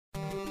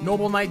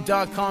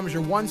NobleKnight.com is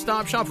your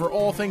one-stop shop for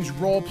all things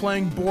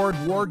role-playing, board,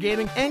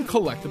 wargaming, and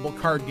collectible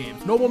card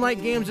games. Noble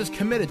Knight Games is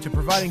committed to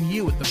providing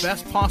you with the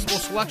best possible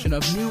selection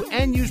of new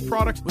and used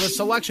products with a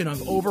selection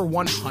of over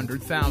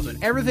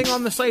 100,000. Everything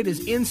on the site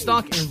is in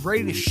stock and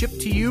ready to ship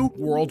to you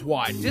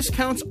worldwide.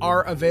 Discounts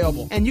are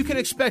available, and you can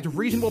expect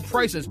reasonable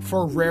prices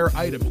for rare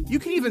items. You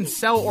can even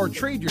sell or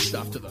trade your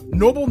stuff to them.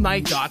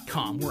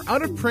 NobleKnight.com, where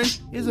Out of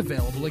Print is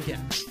available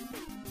again.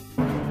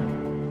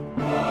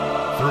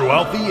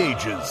 Throughout the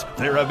ages,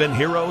 there have been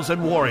heroes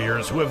and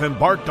warriors who have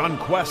embarked on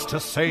quests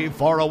to save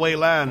faraway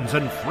lands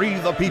and free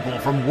the people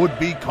from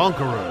would-be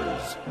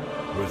conquerors.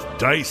 With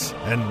dice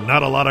and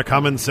not a lot of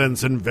common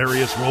sense in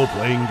various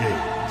role-playing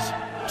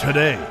games.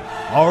 Today,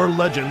 our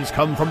legends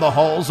come from the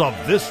halls of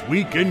This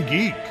Week in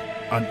Geek.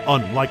 An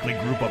unlikely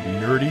group of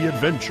nerdy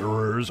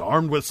adventurers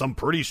armed with some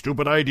pretty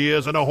stupid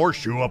ideas and a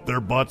horseshoe up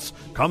their butts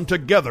come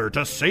together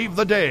to save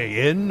the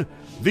day in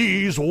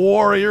These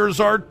Warriors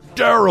Are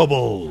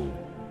Terrible.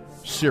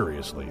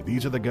 Seriously,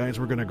 these are the guys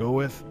we're going to go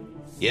with?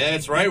 Yeah,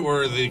 that's right.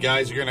 We're the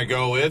guys you're going to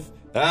go with.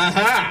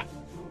 Aha!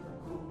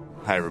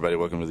 Hi, everybody.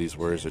 Welcome to These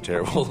Warriors Are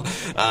Terrible.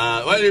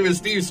 My name is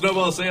Steve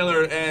Snowball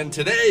Sailor, and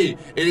today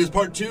it is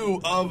part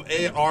 2 of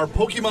our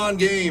Pokemon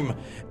game.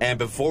 And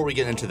before we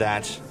get into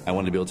that, I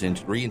want to be able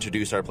to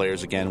reintroduce our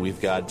players again. We've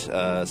got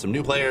some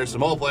new players,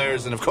 some old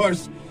players, and of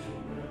course,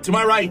 to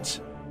my right,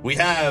 we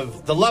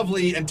have the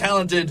lovely and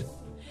talented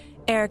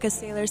Erica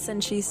Sailor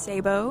Senshi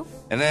Sabo.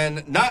 And then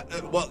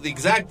the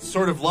exact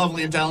sort of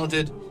lovely and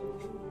talented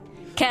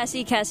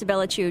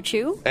Cassibella Choo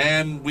Choo.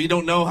 And we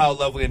don't know how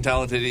lovely and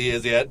talented he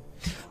is yet.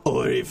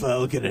 Ori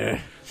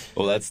Falconer.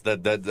 Well,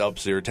 that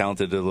ups your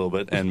talented a little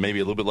bit, and maybe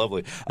a little bit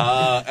lovely.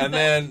 And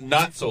then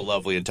not so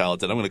lovely and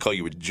talented. I'm going to call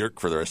you a jerk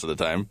for the rest of the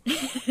time.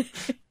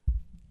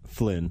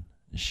 Flynn.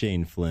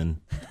 Shane Flynn.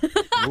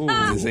 Ooh,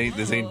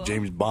 this ain't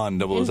James Bond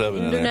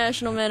 007.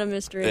 International Man of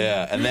Mystery.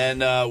 Yeah, and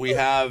then we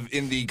have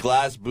in the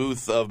glass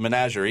booth of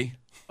Menagerie.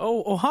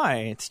 Oh, hi.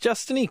 It's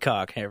Justin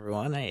Eacock. Hey,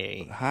 everyone.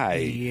 Hey. Hi.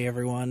 Hey,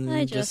 everyone.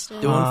 Hi, Just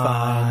Justin. doing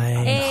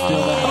fine.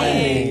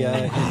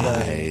 Hey.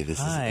 Hi. This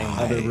is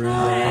Other room.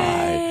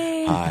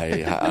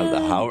 Hi.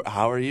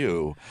 How are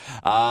you?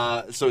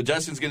 So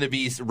Justin's going to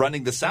be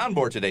running the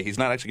soundboard today. He's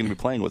not actually going to be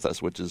playing with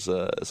us, which is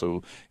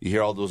so you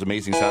hear all those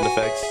amazing sound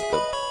effects.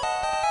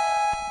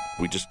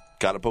 We just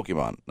got a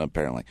Pokemon,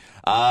 apparently.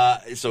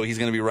 So he's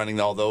going to be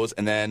running all those.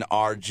 And then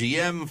our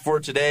GM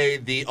for today,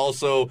 the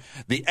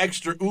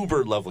extra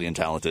uber lovely and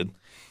talented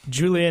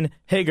Julian,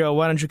 hey girl,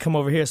 why don't you come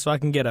over here so I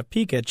can get a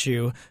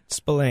Pikachu?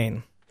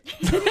 Spillane.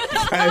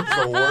 That's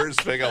the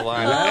worst pickup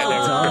line I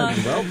ever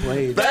heard. Well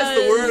played.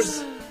 That's the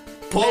worst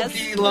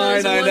Pokey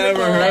line I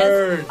never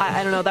heard.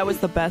 I don't know. That was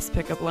the best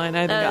pickup line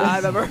I think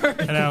I've ever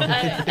heard. I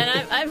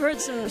know. I've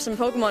heard some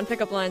Pokemon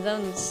pickup lines. That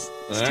one's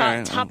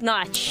top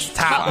notch.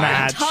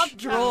 Top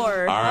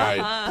drawer. All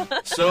right.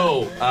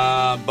 So,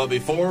 but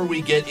before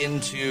we get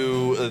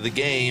into the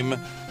game,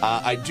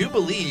 I do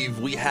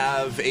believe we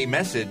have a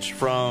message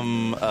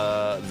from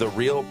the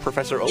real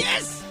Professor Oak.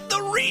 Yes!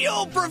 The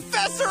real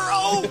Professor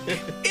Oak!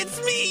 It's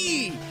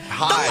me!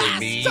 Hi,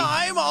 the last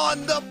time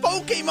on the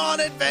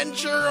Pokemon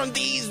adventure on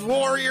These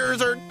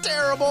Warriors Are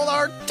Terrible,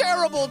 our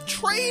terrible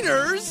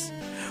trainers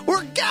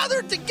were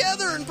gathered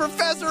together in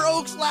Professor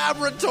Oak's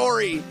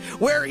laboratory,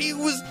 where he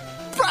was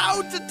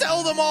proud to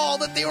tell them all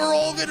that they were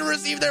all going to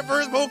receive their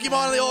first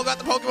Pokemon, and they all got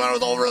the Pokemon. It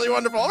was all really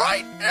wonderful,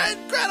 right?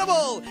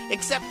 Incredible!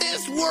 Except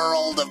this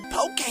world of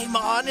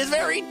Pokemon is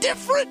very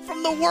different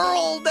from the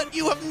world that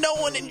you have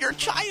known in your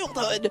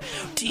childhood.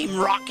 Team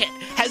Rocket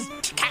has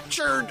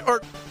captured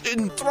or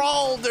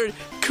enthralled or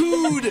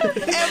cooed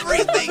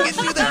everything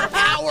into their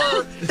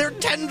power. Their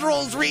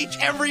tendrils reach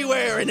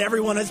everywhere, and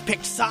everyone has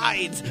picked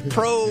sides,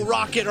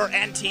 pro-Rocket or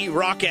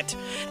anti-Rocket.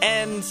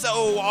 And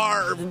so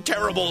our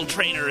terrible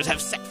trainers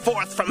have set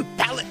forth from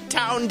Pallet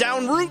Town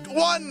down Route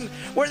 1,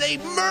 where they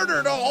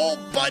murdered a whole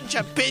bunch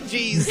of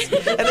Pidgeys,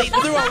 and they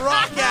threw a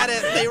rock at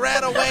it. They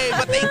ran away,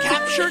 but they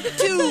captured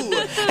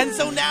 2. And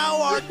so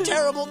now our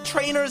terrible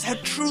trainers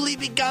have truly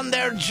begun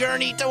their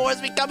journey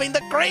towards becoming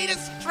the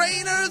greatest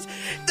trainers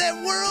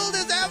the world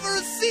has ever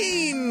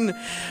seen.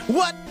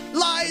 What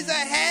lies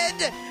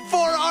ahead for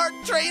our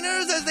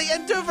trainers as they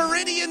enter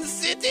Viridian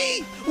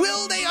City?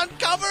 Will they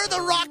uncover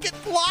the Rocket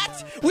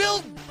plot?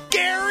 Will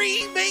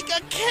Gary make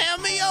a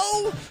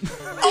cameo?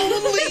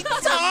 Only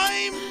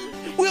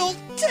time will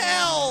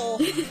tell.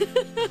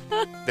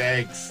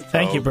 Thanks.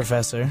 Thank you,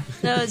 Professor.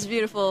 That was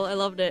beautiful. I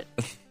loved it.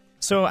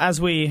 So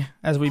as we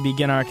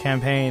begin our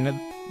campaign,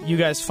 you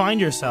guys find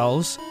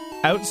yourselves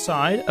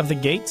outside of the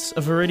gates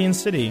of Viridian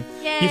City.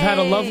 Yay! You've had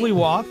a lovely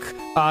walk,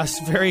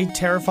 very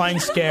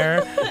terrifying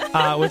scare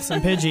with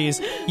some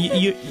Pidgeys.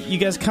 You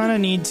guys kind of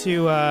need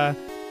to,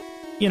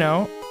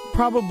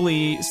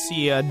 probably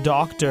see a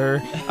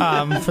doctor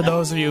for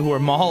those of you who were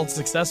mauled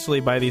successfully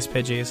by these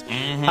Pidgeys.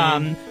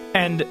 Mm-hmm.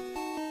 And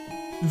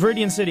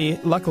Viridian City,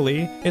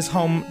 luckily, is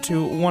home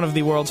to one of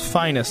the world's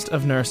finest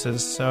of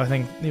nurses, so I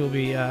think you'll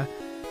be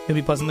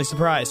pleasantly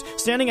surprised.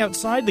 Standing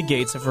outside the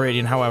gates of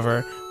Viridian,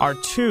 however, are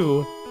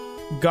 2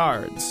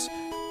 guards.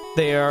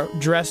 They are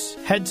dressed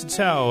head to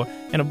toe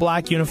in a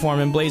black uniform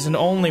emblazoned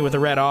only with a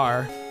red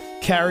R,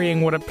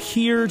 carrying what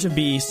appear to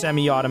be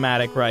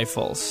semi-automatic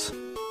rifles.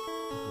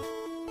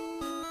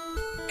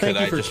 Thank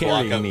you for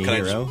carrying me,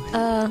 Hero.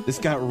 This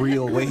got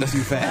real way too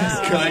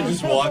fast. Can I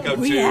just walk up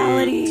to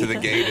the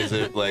gate? Is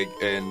it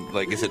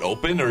is it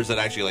open or is it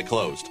actually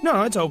closed?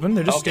 No, it's open.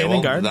 They're just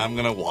standing guard. I'm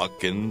gonna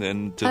walk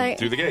in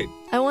through the gate.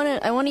 I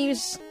want to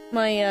use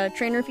my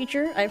trainer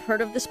feature. I've heard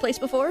of this place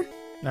before.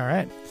 All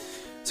right.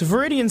 So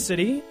Viridian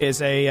City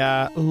is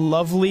a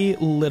lovely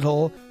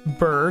little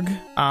burg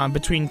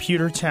between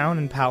Pewtertown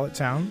and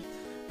Pallettown.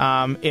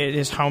 It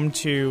is home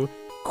to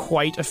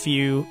quite a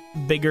few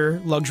bigger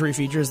luxury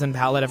features than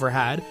Pallet ever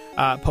had.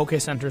 Poke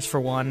centers for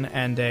one,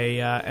 and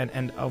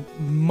a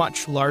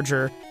much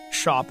larger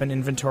shop and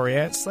inventory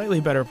at slightly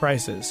better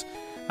prices.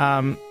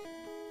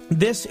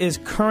 This is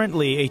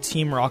currently a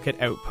Team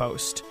Rocket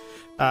outpost.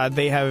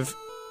 They have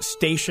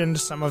stationed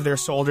some of their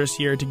soldiers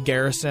here to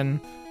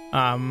garrison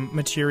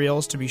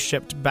materials to be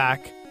shipped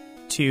back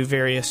to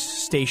various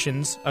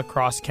stations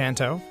across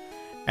Kanto.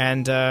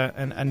 And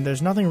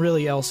there's nothing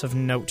really else of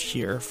note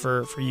here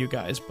for you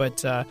guys,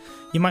 but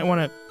you might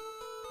want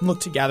to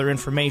look to gather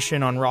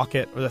information on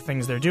Rocket or the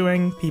things they're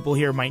doing. People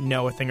here might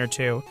know a thing or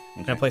two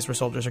in a place where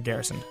soldiers are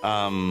garrisoned.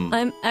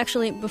 I'm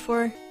actually,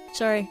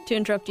 sorry to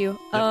interrupt you,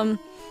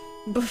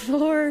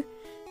 before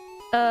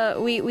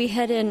we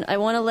head in, I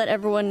want to let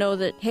everyone know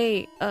that,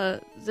 hey,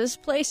 this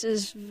place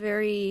is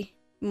very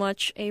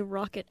much a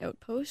Rocket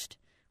outpost.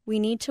 We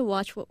need to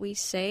watch what we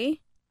say,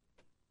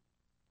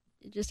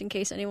 just in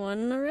case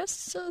anyone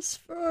arrests us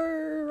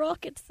for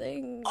Rocket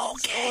things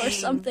or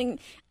something.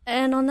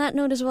 And on that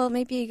note as well, it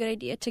might be a good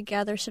idea to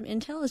gather some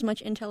intel, as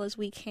much intel as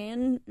we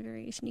can,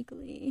 very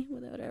sneakily,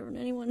 without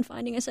anyone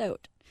finding us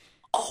out.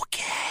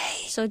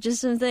 Okay. So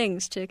just some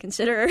things to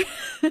consider.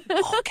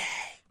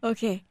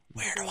 Okay.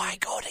 Where do I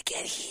go to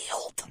get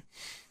healed?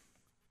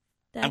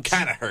 I'm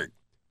kind of hurt.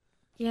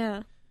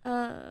 Yeah.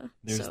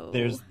 There's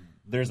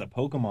a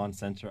Pokemon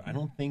Center. I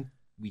don't think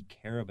we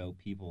care about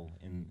people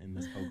in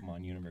this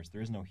Pokemon universe.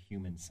 There is no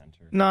human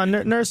center. No,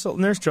 Nurse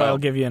Joy will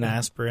give you an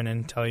aspirin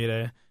and tell you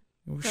to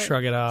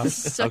shrug it off.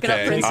 Suck it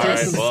up,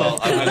 princess. All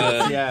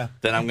right.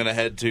 Well, I'm gonna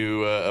head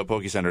to a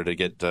Poke Center to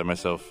get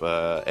myself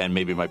and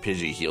maybe my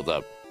Pidgey healed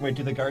up. Wait,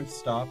 do the guards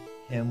stop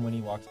him when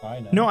he walks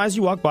by? No, as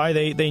you walk by,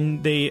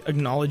 they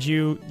acknowledge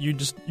you. You're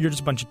just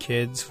a bunch of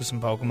kids with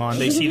some Pokemon.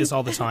 They see this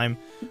all the time.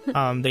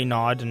 They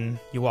nod and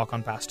you walk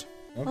on past.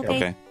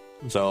 Okay.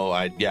 So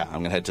I'm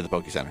gonna head to the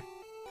Poke Center.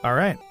 All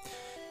right.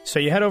 So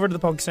you head over to the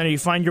Poke Center. You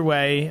find your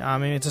way.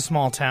 It's a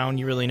small town.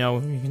 You really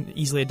know.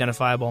 Easily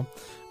identifiable.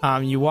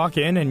 You walk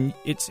in, and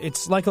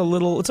it's like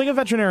a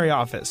veterinary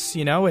office.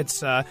 You know,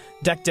 it's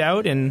decked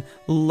out in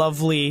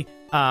lovely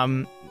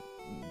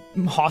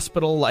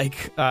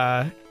hospital-like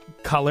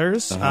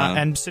colors.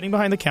 And sitting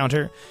behind the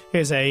counter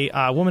is a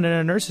woman in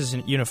a nurse's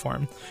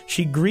uniform.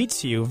 She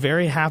greets you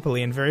very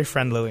happily and very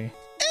friendlily.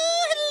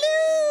 Oh,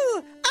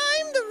 hello!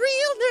 I'm the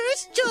real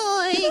Nurse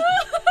Joy.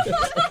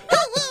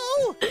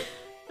 Hello!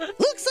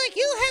 Looks like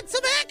you had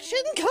some action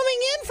coming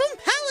in from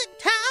Pallet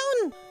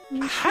Town.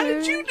 How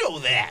did you know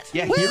that?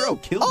 Yeah, Hero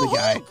killed the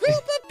guy. A whole group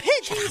of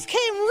pigeons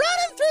came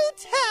running through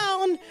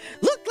town.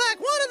 Looked like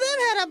one of them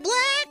had a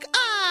black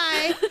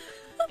eye.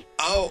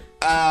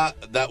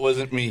 That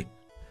wasn't me.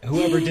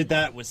 Whoever did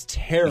that was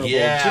terrible.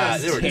 Yeah,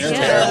 they were just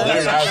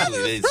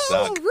terrible. They suck.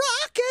 Throw a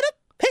rock at a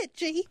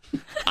Pidgey.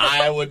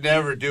 I would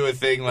never do a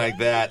thing like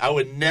that. I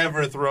would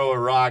never throw a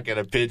rock at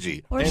a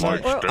Pidgey.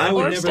 I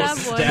would never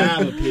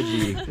stab a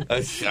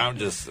Pidgey. I'm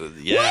just,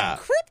 What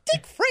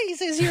cryptic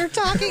phrases you're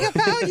talking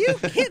about, you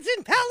kids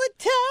in Pallet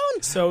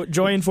Town? So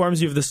Joy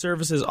informs you of the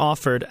services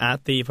offered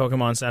at the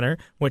Pokemon Center,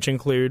 which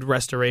include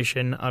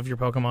restoration of your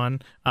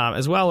Pokemon,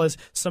 as well as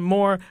some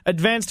more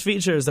advanced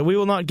features that we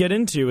will not get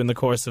into in the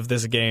course of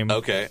this game.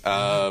 Okay.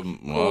 All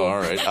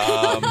right.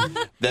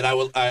 Then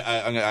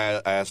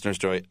I asked Nurse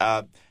Joy,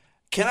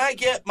 can I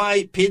get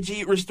my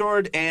Pidgey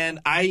restored? And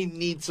I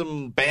need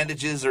some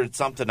bandages or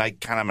something. I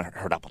kind of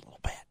hurt up a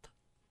little bit.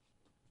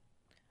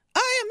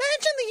 I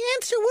imagine the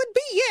answer would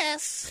be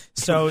yes.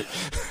 So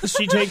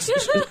she takes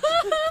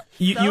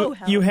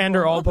you hand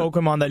her all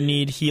Pokemon that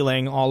need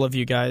healing. All of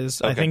you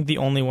guys. Okay. I think the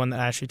only one that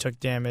actually took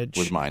damage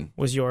was mine.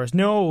 Was yours?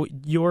 No,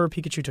 your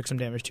Pikachu took some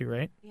damage too,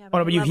 right? Yeah,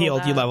 but you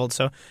healed. You leveled.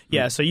 So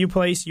yeah. So you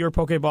place your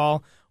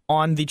Pokeball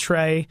on the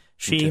tray.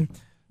 She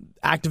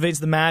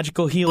activates the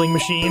magical healing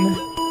machine.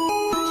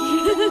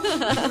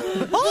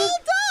 All done!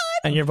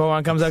 And your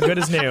Pokemon comes out good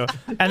as new.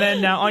 And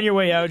then now on your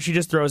way out, she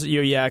just throws at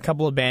you, a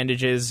couple of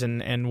bandages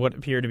and what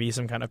appear to be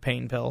some kind of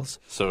pain pills.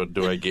 So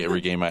do I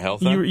regain my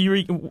health then?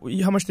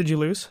 How much did you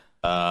lose?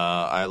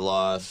 I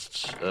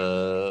lost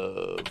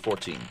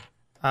 14.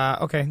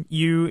 Okay,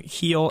 you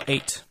heal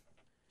 8.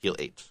 Heal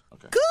 8.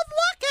 Okay. Good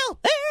luck out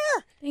there!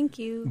 Thank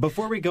you.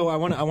 Before we go, I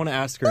want to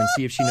ask her and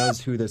see if she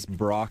knows who this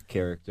Brock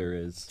character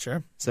is.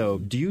 Sure. So,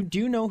 do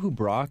you know who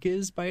Brock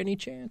is by any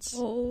chance?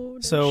 Oh,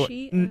 so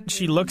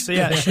she looks.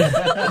 Yeah.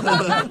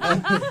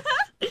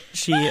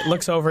 She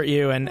looks over at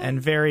you and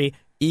very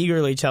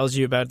eagerly tells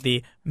you about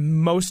the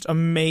most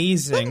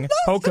amazing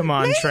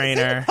Pokemon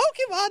trainer.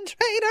 Pokemon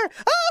trainer.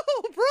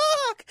 Oh,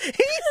 Brock, he's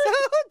so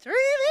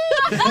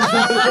dreamy.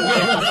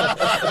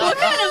 What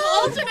kind of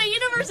alternate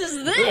universe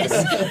is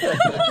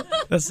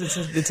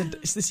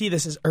this? See,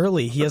 this is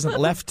early. He hasn't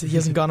left. He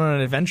hasn't gone on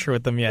an adventure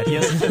with them yet. He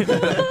hasn't. It's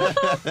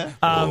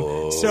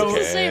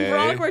the same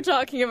Brock we're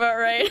talking about,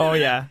 right? Oh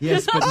yeah.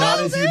 Yes, but not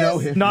as you know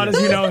him. Not as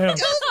you know him.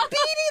 Those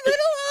beady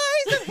little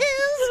eyes of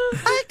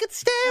his. I could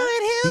stare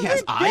at him He has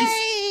for eyes?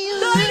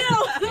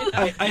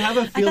 days. I have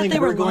a feeling they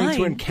we're were going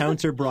to lying.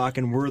 encounter Brock,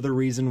 and we're the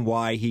reason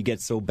why he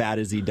gets so bad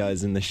as he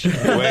does in the show.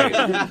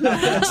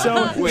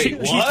 So Wait,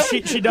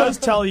 what? she does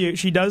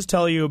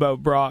tell you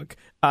about Brock.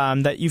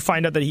 That you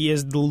find out that he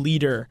is the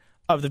leader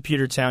of the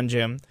Pewtertown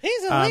Gym.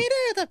 He's a leader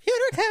of the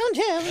Pewtertown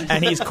Gym.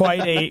 And he's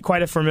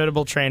quite a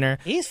formidable trainer.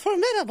 He's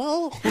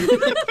formidable.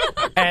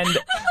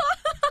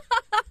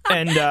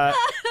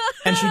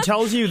 And she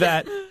tells you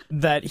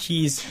that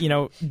he's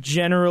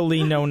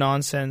generally no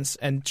nonsense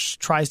and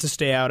tries to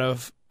stay out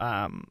of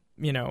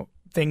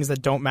things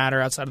that don't matter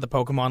outside of the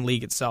Pokemon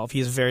League itself.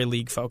 He's very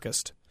league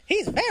focused.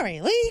 He's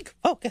very league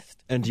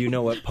focused. And do you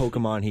know what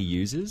Pokemon he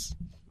uses?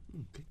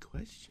 Good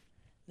question.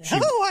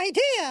 No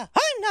idea.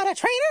 I'm not a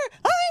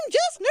trainer. I'm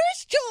just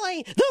Nurse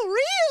Joy, the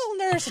real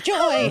Nurse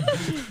Joy.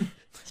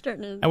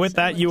 And with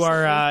that, you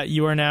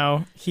are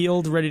now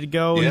healed, ready to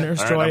go. Yeah,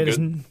 Nurse all Joy right,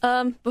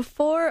 doesn't.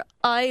 Before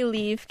I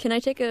leave, can I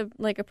take a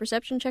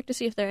perception check to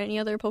see if there are any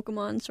other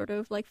Pokemon sort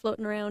of like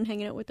floating around,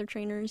 hanging out with their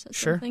trainers? That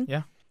sort Sure. of thing?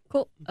 Yeah.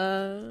 Cool.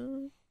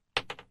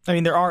 I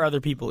mean, there are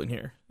other people in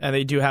here, and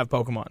they do have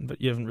Pokemon,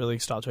 but you haven't really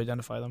stopped to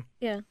identify them.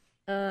 Yeah.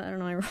 I don't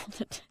know. I rolled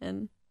a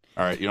 10.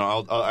 All right,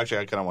 I'll actually,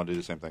 I kind of want to do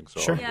the same thing. So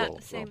Sure. I'll Yeah, roll.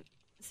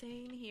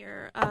 same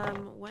here.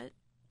 What?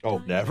 Oh,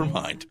 never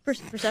mind.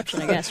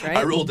 Perception, I guess, right?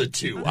 I rolled a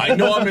 2. I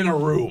know I'm in a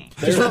room.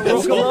 That's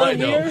all I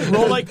know.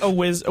 Roll like a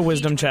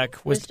wisdom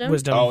check. Wisdom?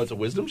 Oh, it's a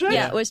wisdom check?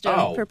 Yeah, wisdom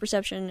Oh. per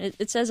perception.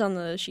 It says on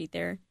the sheet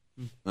there.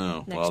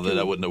 Oh, Next well, then to-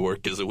 that wouldn't have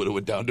worked because it would have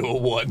went down to a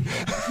 1.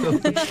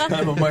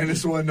 I'm a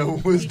 -1, no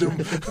wisdom.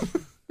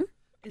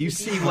 You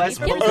see less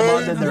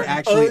Pokemon than there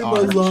actually are.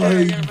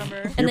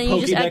 And then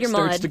you just add Pokédex your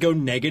starts mod, to go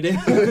negative.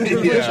 which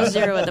is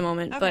 0 at the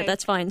moment, but Okay.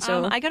 that's fine.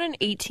 So I got an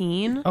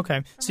 18.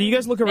 Okay, so you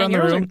guys look man, around the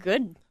yours are room.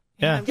 good.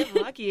 Yeah. I'm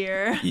getting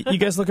luckier. You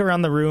guys look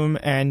around the room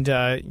and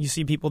you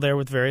see people there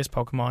with various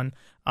Pokemon.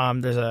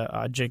 There's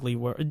a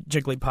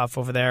Jigglypuff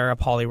over there, a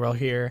Poliwhirl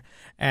here,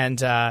 and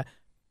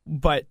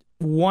but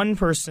one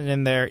person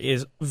in there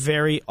is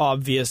very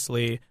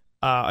obviously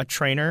a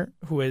trainer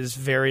who is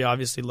very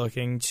obviously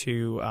looking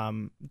to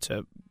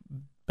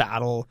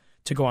battle,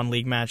 to go on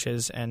league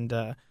matches, and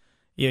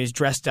he's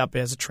dressed up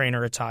as a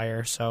trainer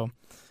attire, so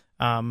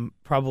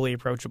probably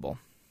approachable.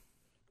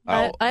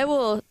 I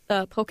will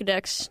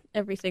Pokedex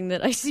everything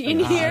that I see in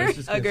here.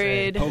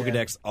 Agreed.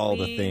 Pokedex all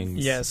the Please.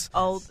 things. Yes.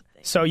 All the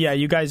things. So yeah,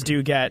 you guys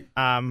do get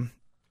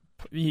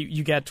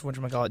you get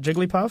whatchamacallit,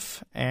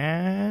 Jigglypuff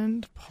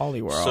and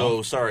Poliwhirl.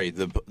 So, sorry,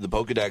 the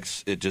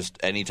Pokedex, it just,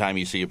 anytime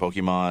you see a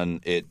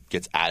Pokemon, it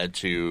gets added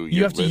to your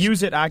you have to list.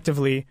 use it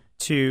actively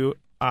to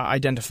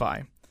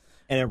identify.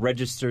 And it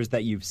registers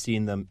that you've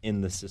seen them in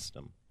the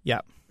system.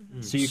 Yeah.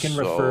 So you can So-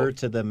 refer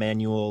to the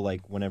manual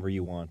like whenever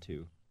you want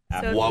to.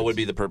 What would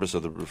be the purpose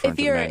of the referring If to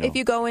the you're manual? if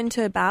you go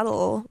into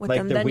battle with Like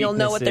them, their then you'll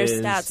know what their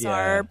weaknesses, stats yeah.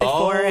 are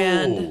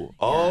beforehand.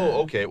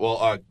 Oh, okay.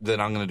 Well, then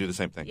I'm going to do the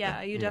same thing.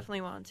 Yeah, you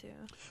definitely want to.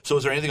 So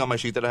is there anything on my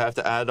sheet that I have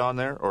to add on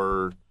there?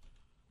 Or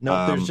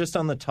No, there's just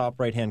on the top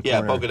right-hand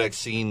yeah, corner. Pokedex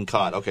scene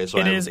caught. Okay, so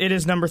It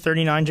is number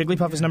 39.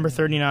 Jigglypuff is number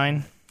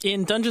 39.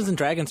 In Dungeons and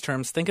Dragons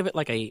terms, think of it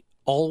like a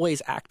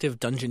always active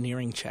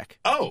dungeoneering check.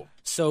 Oh.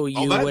 So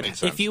you that would, makes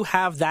sense. if you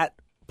have that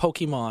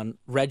Pokemon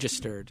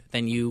registered,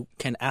 then you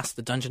can ask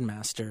the dungeon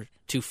master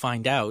to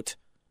find out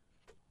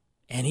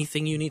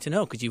anything you need to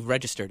know because you've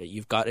registered it.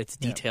 You've got its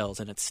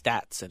details and its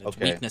stats and its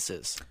Okay.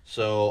 weaknesses.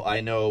 So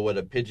I know what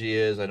a Pidgey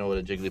is. I know what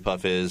a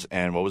Jigglypuff is.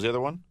 And what was the other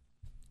one?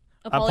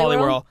 A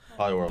Poliwhirl.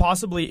 Poliwhirl.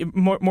 Possibly,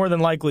 more than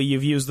likely,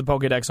 you've used the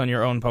Pokedex on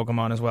your own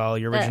Pokemon as well,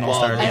 your original Well,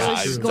 starters. yeah,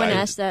 I was going to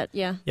ask that.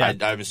 Yeah. Yeah.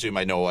 I assume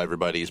I know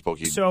everybody's So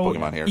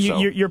Pokemon here. So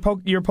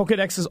your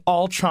Pokedexes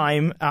all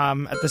chime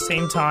at the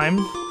same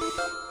time.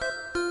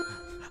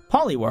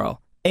 Poliwhirl,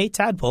 a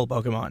tadpole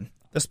Pokemon.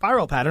 The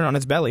spiral pattern on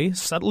its belly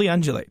subtly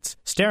undulates.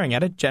 Staring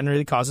at it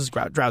generally causes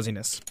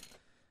drowsiness.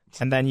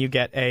 And then you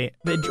get it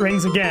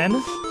rings again.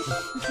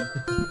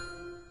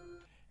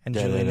 And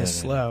Julian is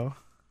slow.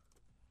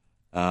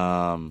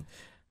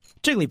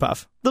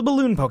 Jigglypuff, the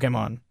balloon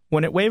Pokemon.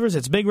 When it wavers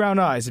its big round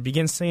eyes, it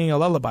begins singing a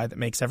lullaby that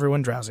makes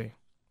everyone drowsy.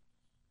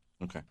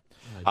 Okay.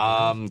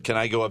 Can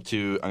I go up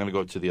to? I'm going to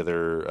go up to the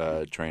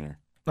other trainer,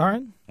 All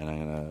right. and I'm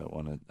going to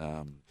want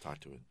to talk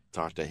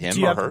to him Do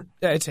you or have, her.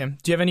 Yeah, it's him.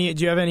 Do you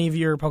have any of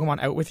your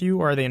Pokemon out with you,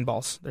 or are they in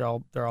balls? They're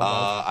all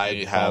balls.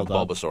 I have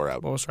Balled up. Bulbasaur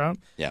out. Bulbasaur out?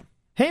 Yeah.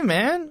 Hey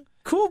man,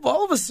 cool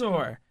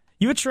Bulbasaur.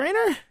 You a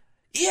trainer?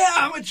 Yeah,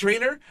 I'm a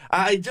trainer.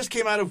 I just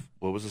came out of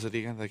what was the city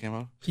again that I came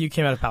out? You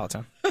came out of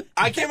Palatine.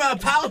 I came out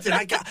of Paladin.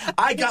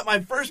 I got my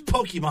first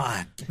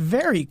Pokemon.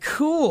 Very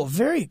cool,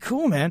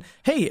 man.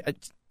 Hey, I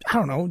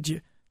don't know. Do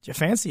you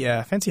fancy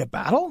a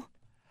battle?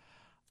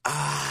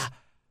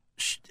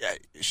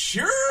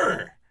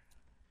 Sure.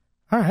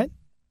 All right.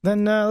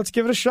 Then let's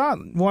give it a shot.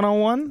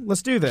 1-on-1.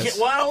 Let's do this.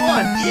 1-on-1.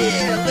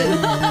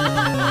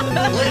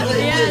 Yeah.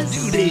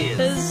 Let's do this.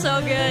 This is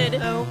so good.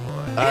 Oh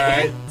boy. All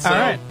right. All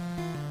right.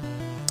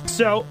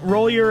 So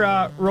roll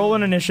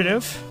an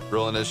initiative.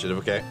 Roll initiative.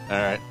 Okay. All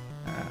right.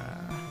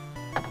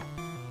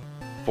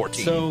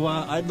 14. So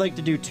I'd like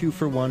to do 2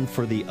 for 1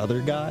 for the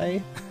other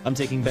guy. I'm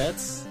taking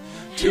bets.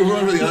 2 for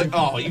 1 for the other.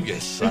 Oh, you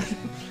guys suck.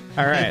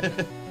 All right.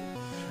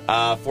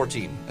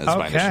 14 is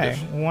my Okay.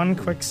 initiative. One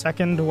quick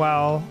second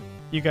while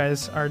you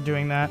guys are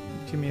doing that.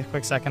 Give me a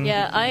quick second.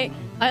 Yeah, I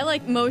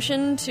like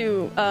motion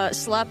to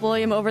slap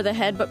William over the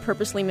head, but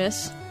purposely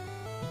miss.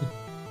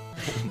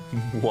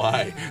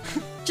 Why?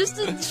 Just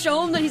to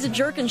show him that he's a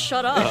jerk and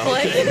shut up. Oh,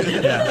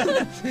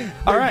 okay.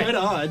 All right. Good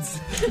odds.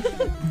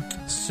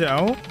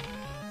 So,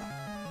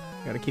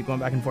 got to keep going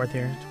back and forth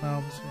here.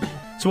 12.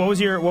 So what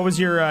was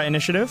your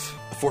initiative?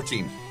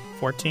 14.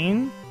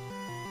 14.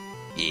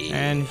 Yeah.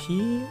 And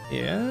he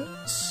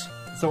is.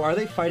 So are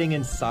they fighting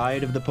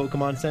inside of the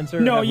Pokemon Center?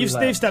 or No, have we they've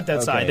left? stepped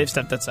outside. Okay. They've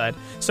stepped outside.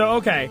 So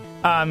okay,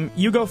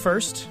 you go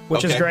first,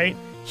 which is Okay. great.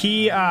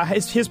 He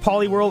his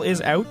Poliwhirl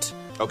is out.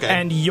 Okay.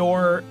 And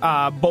your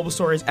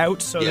Bulbasaur is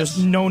out, so Yes.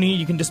 there's no need.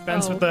 You can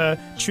dispense with the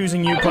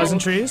choosing you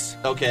pleasantries.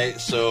 Okay,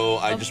 so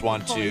I just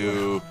want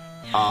to.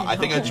 I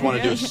think I just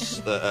want to do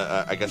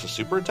I guess a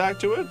super attack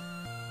to it.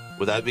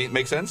 Would that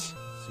make sense?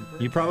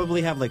 You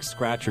probably have like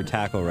Scratch or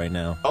Tackle right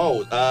now.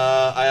 Oh,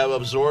 I have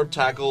Absorb,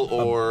 Tackle,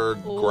 or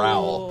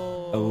Growl.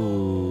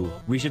 Oh,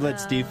 we should let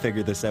Steve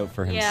figure this out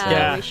for himself.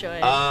 Yeah. we should.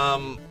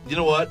 You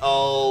know what?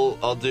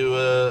 I'll do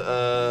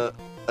a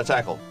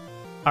Tackle.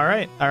 All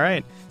right.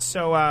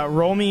 So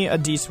roll me a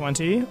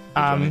d20.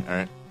 All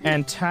right.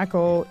 And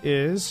tackle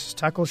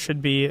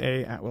should be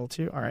a at will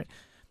too. All right.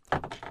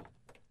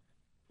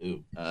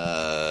 Ooh.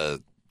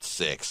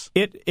 6.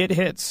 It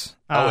hits.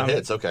 It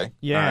hits. Okay.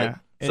 yeah. All right.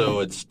 So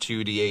it's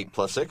 2d8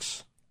 plus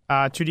 6.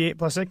 2d8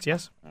 plus 6.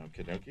 Yes.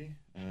 Okay. Okay.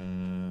 I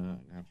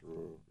have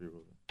to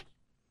reroll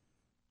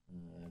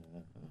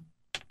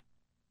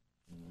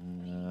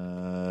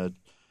that.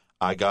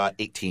 I got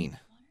 18.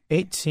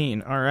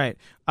 18. All right.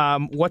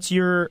 What's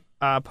your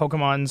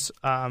Pokemon's?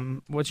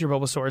 What's your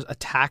Bulbasaur's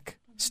attack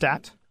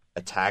stat?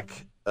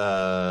 Attack.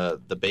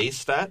 The base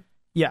stat.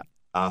 Yeah.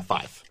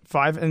 5.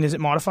 5, and is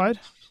it modified?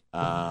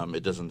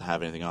 It doesn't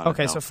have anything on it.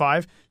 Okay, no. so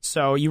 5.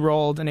 So you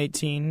rolled an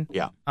 18.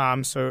 Yeah.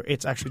 So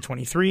it's actually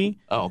 23.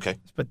 Oh, okay.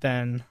 But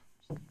then,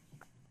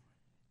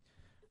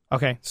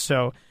 okay,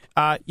 so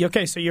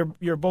your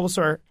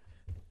Bulbasaur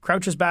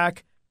crouches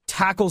back,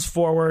 tackles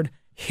forward,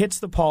 hits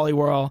the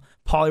Poliwhirl.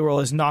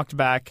 Poliwhirl is knocked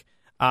back.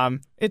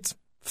 It's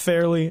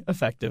fairly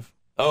effective.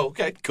 Oh,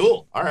 okay.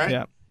 Cool. All right.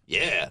 Yeah.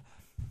 Yeah.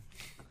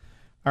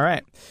 All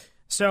right.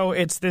 So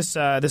it's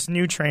this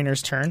new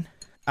trainer's turn.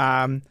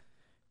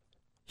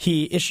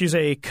 He issues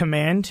a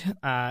command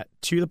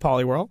to the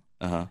Poliwhirl,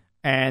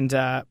 and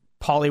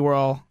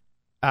Poliwhirl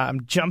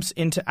jumps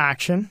into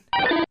action.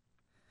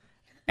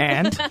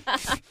 And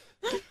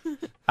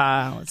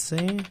let's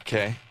see.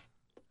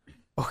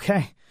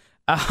 Okay.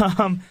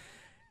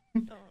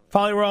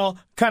 Poliwhirl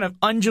kind of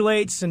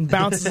undulates and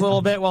bounces a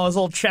little bit while his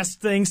little chest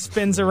thing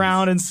spins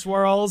around and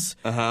swirls.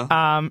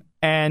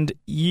 And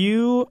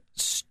you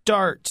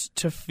start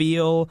to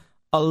feel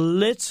a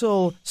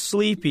little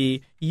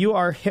sleepy. You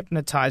are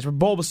hypnotized, or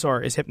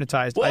Bulbasaur is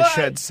hypnotized, I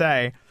should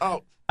say.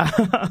 Oh.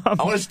 I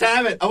want to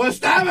stab it.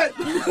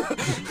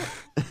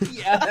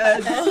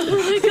 Yes. Oh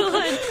my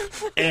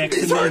god.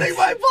 He's hurting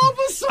my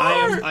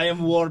Bulbasaur. I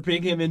am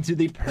warping him into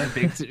the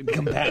perfect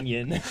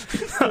companion. Well,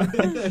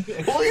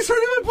 he's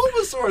hurting my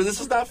Bulbasaur.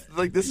 This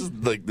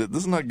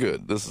is not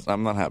good.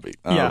 I'm not happy.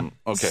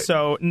 Okay.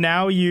 So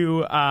now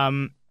you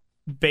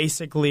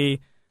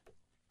basically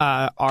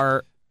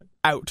are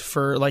out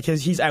for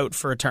he's out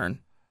for a turn.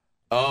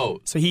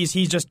 Oh. So he's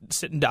just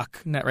sitting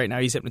duck right now.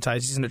 He's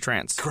hypnotized. He's in a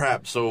trance.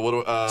 Crap. So what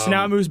do so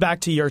now it moves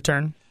back to your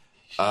turn.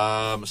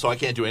 So I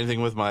can't do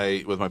anything with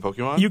my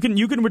Pokemon? You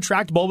can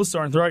retract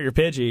Bulbasaur and throw out your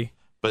Pidgey.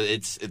 But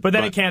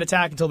then it can't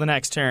attack until the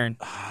next turn.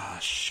 Ah,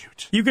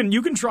 shoot. You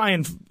can try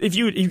and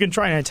you can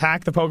try and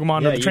attack the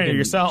Pokemon or the trainer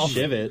yourself.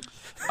 Shiv it.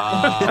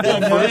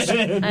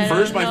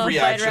 First, my free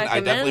action, I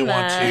definitely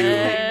want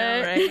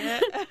to.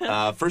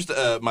 Right? First,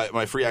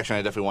 my free action,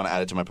 I definitely want to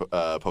add it to my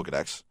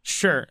Pokedex.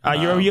 Sure.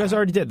 You guys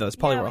already did those.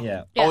 Poliwhirl.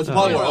 Yeah. Oh, it's a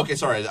Poliwhirl. Okay,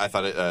 sorry. I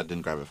thought it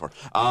didn't grab it before.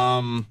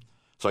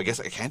 So I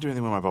guess I can't do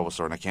anything with my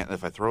Bulbasaur, and I can't.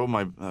 If I throw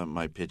my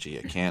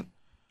Pidgey, I can't.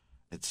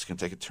 It's gonna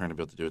take a turn to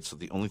be able to do it. So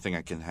the only thing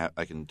I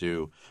can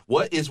do.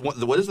 What is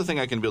the thing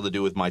I can be able to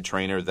do with my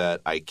trainer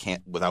that I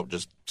can't without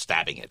just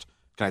stabbing it?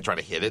 Can I try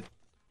to hit it?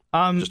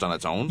 Just on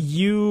its own?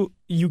 You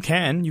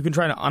can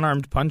try to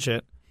unarmed punch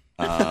it.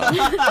 Oh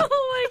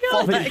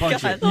my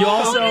god. You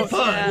also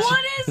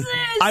What is this?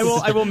 I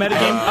will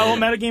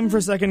metagame for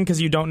a second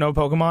because you don't know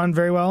Pokemon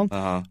very well.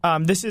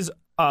 This is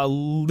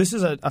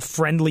a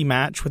friendly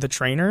match with a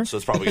trainer. So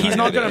it's probably he's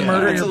not going to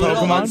murder your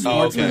Pokemon.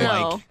 Oh, okay.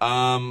 No.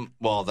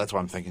 Well, that's what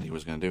I'm thinking he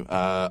was going to do.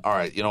 All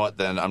right. You know what?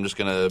 Then I'm just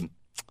going to.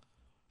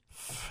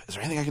 Is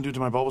there anything I can do to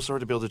my Bulbasaur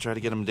to be able to try to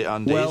get him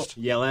undazed? Well,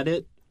 yell at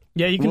it.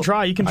 Yeah, you can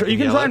try. You can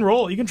yell try it? and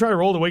roll. You can try to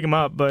roll to wake him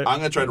up, but I'm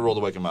going to try to roll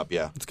to wake him up,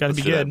 yeah. it's got to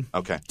be Let's do good. that.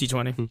 Okay.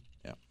 D20.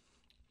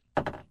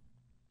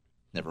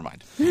 Never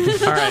mind. All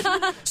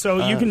right.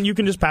 So you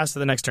can just pass to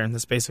the next turn.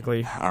 That's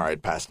basically. All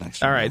right, pass next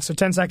turn. All right. So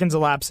 10 seconds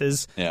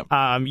elapses.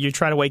 Yeah. You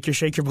try to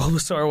shake your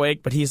Bulbasaur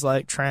awake, but he's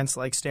like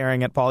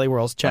staring at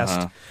Poliwhirl's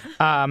chest.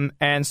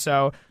 And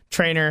so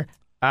Trainer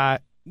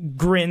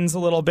grins a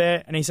little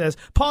bit and he says,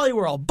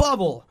 "Poliwhirl,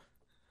 bubble."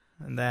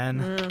 And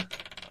then.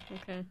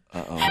 Okay.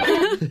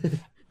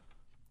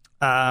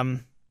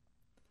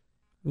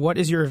 What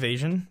is your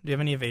evasion? Do you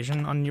have any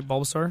evasion on your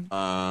Bulbasaur?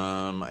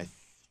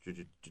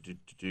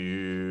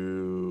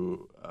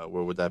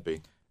 Where would that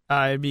be?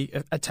 It'd be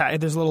attack.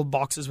 There's little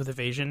boxes with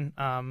evasion.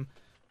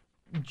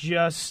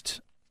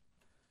 Just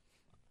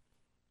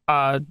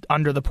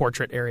under the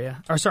portrait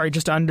area. Or sorry,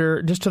 just to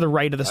the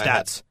right of the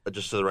stats.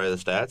 Just to the right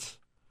of the stats?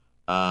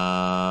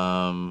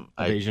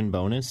 Evasion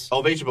bonus? Oh,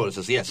 evasion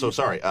bonuses. Yeah, so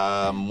sorry.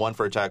 1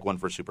 for attack, 1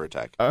 for super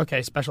attack.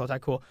 Okay, special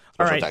attack. Cool.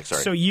 Special All right. attack,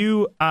 sorry. So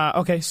you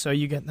so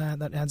you get that.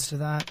 That adds to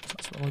that. So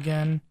let's roll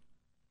again.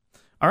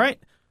 All right.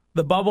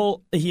 The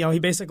bubble, he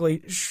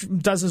basically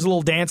does his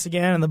little dance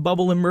again, and the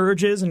bubble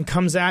emerges and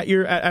comes at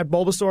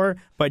Bulbasaur,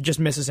 but just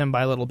misses him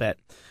by a little bit.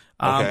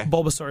 Okay.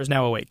 Bulbasaur is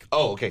now awake.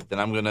 Oh, okay. Then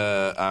I'm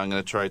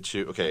gonna try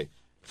to. Okay,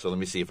 so let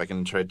me see if I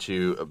can try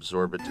to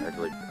absorb it. I'm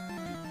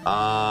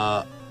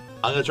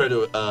gonna try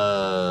to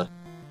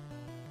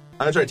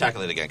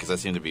tackle it again because that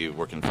seemed to be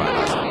working fine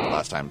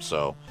last time.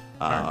 So,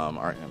 all right, I'm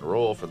gonna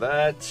roll for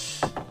that.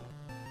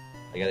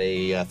 I got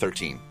a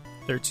 13.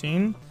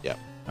 13. Yeah.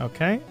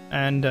 Okay,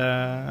 and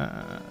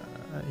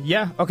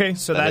yeah, okay,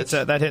 so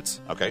that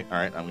hits. Okay, all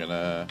right, I'm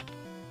gonna.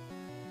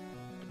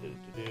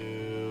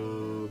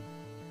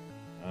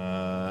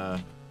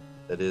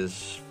 That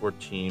is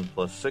 14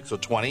 plus 6, so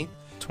 20.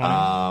 20.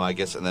 I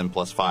guess, and then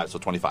plus 5, so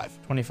 25.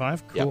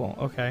 25? Cool,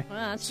 okay. Wow,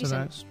 that's so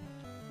decent. that's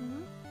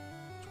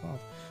 12.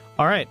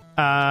 All right.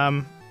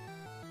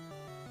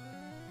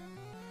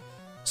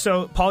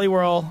 So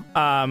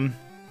Poliwhirl,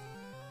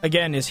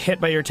 again, is hit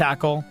by your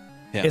tackle.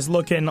 Yeah. Is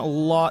looking a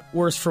lot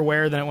worse for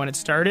wear than when it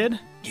started.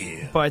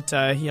 Yeah. But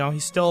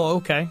he's still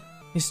okay.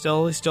 He's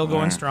still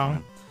going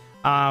strong.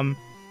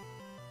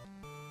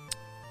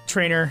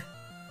 Trainer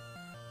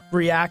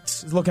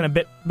reacts, is looking a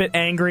bit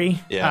angry.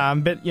 Yeah.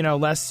 Bit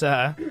less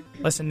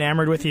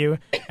enamored with you,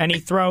 and he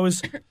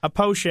throws a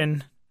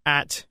potion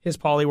at his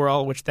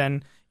Poliwhirl, which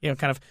then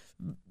kind of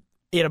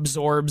it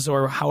absorbs,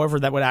 or however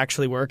that would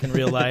actually work in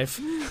real life.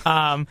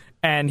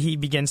 And he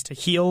begins to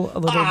heal a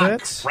little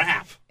bit.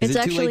 Crap! Is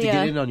It's it too late actually to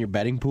get in on your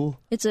betting pool?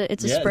 It's a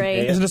Yeah,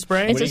 spray. Is it a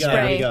spray? It's a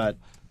spray.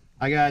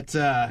 I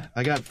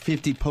got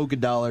 50 polka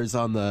dollars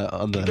on the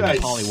guys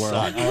Poliwhirl.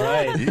 suck. All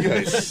right. You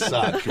guys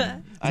suck.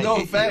 I No hate you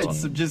all.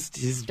 offense, I'm just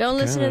he's Don't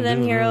listen to kinda them,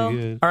 doing hero.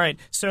 really good. All right,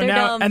 so They're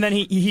now, dumb. and then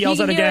he yells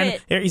He out can do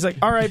again. He's like,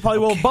 "All right,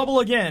 Poliwhirl, bubble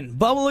again,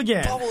 bubble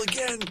again." Bubble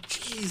again.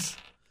 Jeez.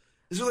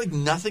 Is there like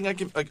nothing I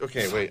can? Like,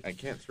 okay, wait. I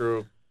can't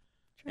throw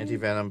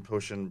anti-venom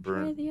potion Try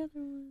burn. the other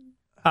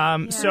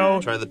one.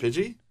 So Try the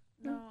Pidgey.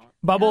 No.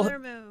 bubble, Another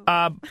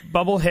move.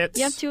 bubble hits.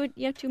 You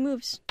have two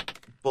moves.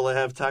 Well, I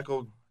have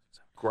tackle,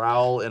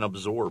 growl, and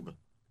absorb.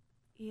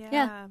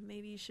 Yeah,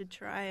 maybe you should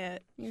try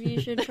it. Maybe you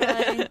should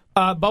try.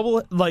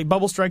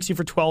 Bubble strikes you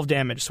for 12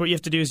 damage. So what you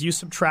have to do is you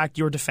subtract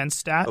your defense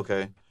stat.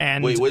 Okay.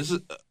 And Wait, what is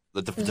it?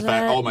 The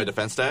that- oh, my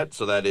defense stat.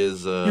 So that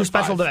is your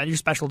special 5. defense. Your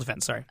special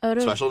defense. Sorry. Out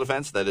of Special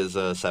defense. That is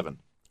 7.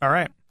 All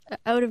right.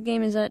 out of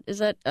game, is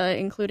that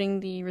including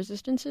the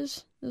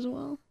resistances as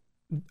well?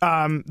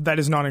 That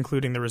is not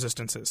including the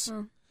resistances.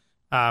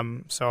 Oh.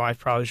 So I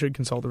probably should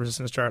consult the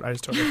resistance chart. I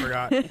just totally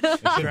forgot. It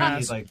should be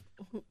Grass. like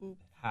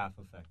half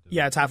effective.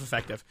 Yeah, it's half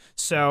effective.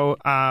 So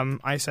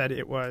I said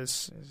it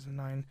was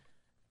 9,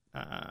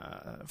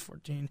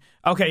 14.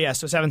 Okay, yeah,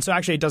 so 7. So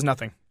actually, it does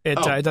nothing. It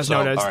does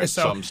so, no. all right,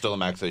 So so I'm still a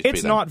max HP.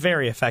 it's then. not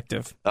very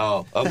effective.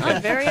 Oh, okay.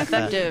 Not very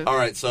effective. All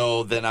right,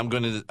 so then I'm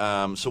going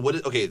to. So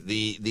what? Okay,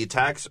 the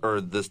attacks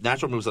or the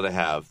natural moves that I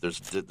have. There's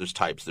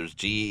types. There's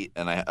G,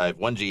 and I have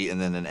one G, and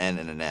then an N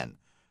and an N.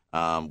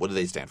 What do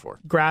they stand for?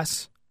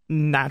 Grass,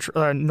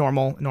 natural,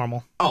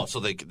 normal. Oh, so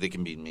they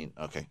can be mean.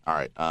 Okay, all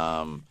right.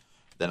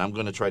 Then I'm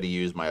going to try to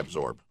use my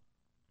absorb.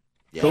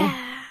 Yeah. Cool.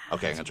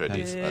 Okay, I'm going to try to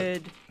use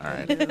Good. all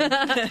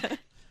right.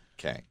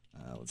 Okay,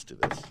 let's do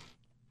this.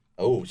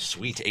 Oh,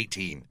 sweet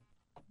 18.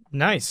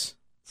 Nice.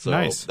 So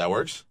Nice. that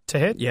works. To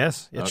hit,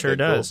 yes, it Okay, sure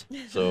does. cool.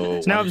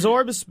 So So now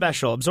absorb is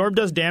special. Absorb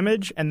does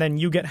damage, and then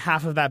you get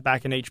half of that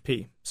back in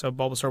HP. So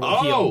Bulbasaur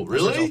will heal. Oh, as a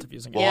really? result of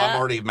using it. Well, Yeah. I'm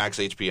already max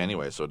HP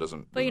anyway, so it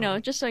doesn't. But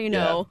just so you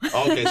Yeah. know.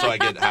 Oh, okay, so I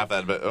get half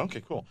that. But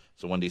okay, cool.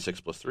 So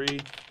 1d6 plus 3.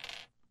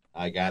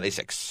 I got a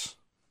 6.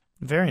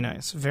 Very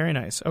nice. Very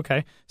nice.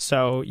 Okay,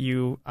 so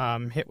you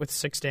hit with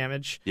 6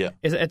 damage. Yeah.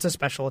 It's a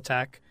special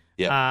attack.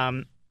 Yeah.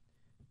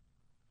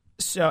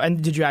 So,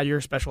 and did you add your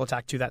special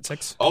attack to that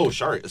 6? Oh,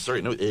 sorry.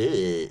 No.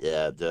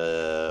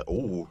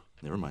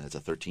 Never mind. It's a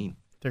 13.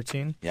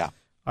 13? Yeah.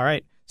 All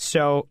right.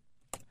 So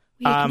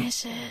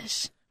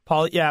Weaknesses.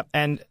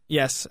 and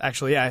yes,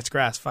 actually, yeah, it's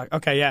grass. Fuck.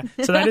 Okay, yeah.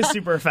 So that is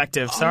super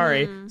effective.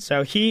 Sorry.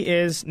 So he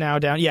is now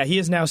down. Yeah, he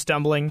is now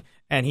stumbling,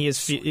 and he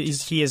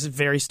is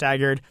very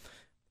staggered.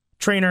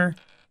 Trainer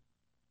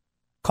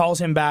calls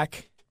him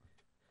back,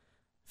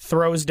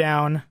 throws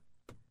down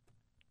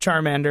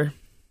Charmander.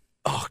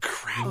 Oh,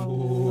 crap.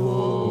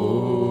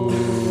 Oh,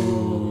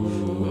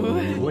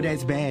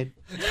 that's bad.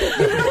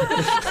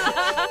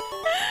 Crap.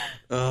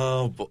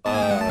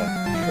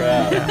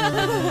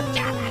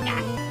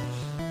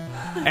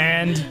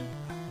 And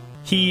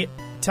he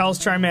tells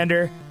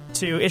Charmander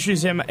to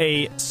issues him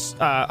a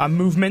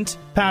movement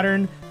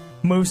pattern,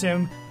 moves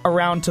him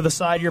around to the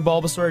side of your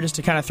Bulbasaur just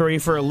to kind of throw you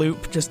for a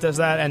loop, just does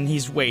that, and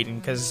he's waiting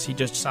because he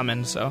just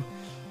summoned, so.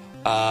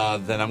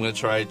 Then I'm going to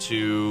try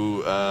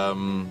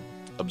to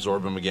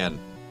absorb him again.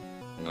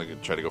 I'm going to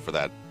try to go for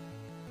that.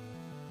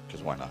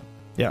 Because why not?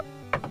 Yeah.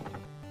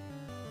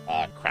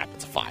 Crap,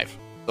 it's a 5.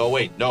 Oh,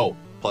 wait, no.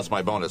 Plus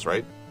my bonus,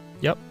 right?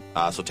 Yep.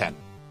 So 10.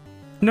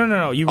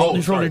 No. You rolled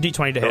your sorry.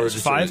 D20 to hit. Or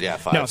It's 5? Yeah,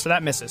 5. No, so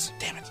that misses.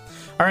 Damn it.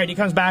 All right, he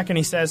comes back and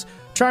he says,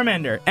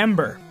 Charmander,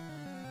 Ember.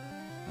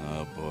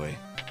 Oh, boy.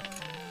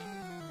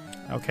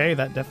 Okay,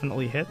 that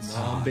definitely hits.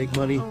 Oh, big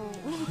money. Oh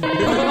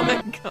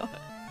my god.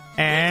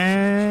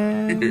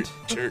 And...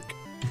 Jerk.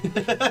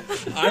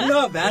 I'm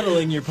not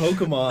battling your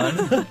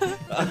Pokemon.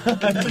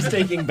 I'm just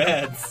taking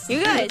bets.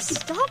 You guys,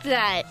 stop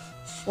that.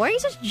 Why are you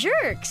such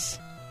jerks?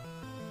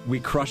 We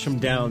crush him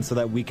down so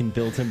that we can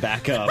build him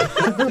back up.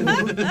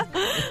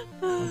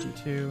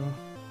 22.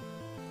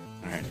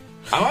 All right.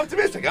 I'm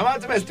optimistic. I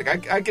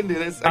can do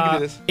this. I can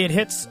do this. It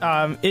hits.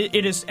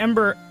 It is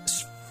Ember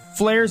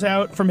flares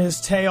out from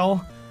his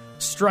tail,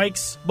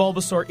 strikes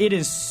Bulbasaur. It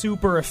is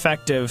super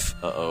effective.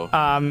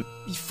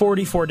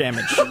 44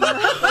 damage. Your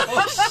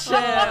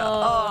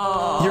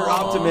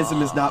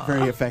optimism is not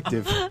very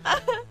effective.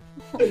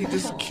 He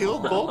just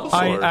killed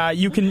Bulbasaur.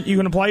 You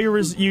can apply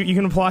you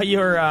can apply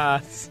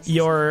your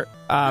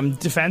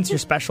defense, your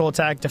special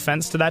attack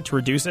defense to that to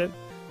reduce it.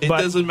 It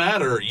doesn't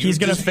matter. He's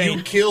going to faint.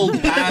 You killed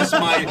past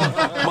my.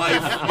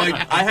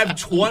 I have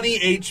 20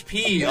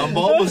 HP on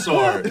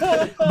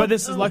Bulbasaur. But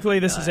this is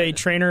a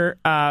trainer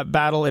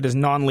battle. It is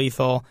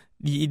non-lethal.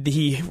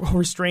 He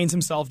restrains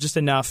himself just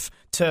enough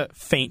to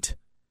faint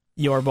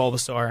your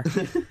Bulbasaur.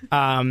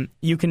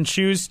 You can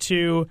choose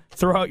to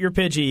throw out your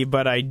Pidgey,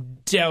 but I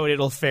doubt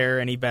it'll fare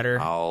any better.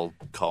 I'll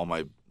call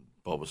my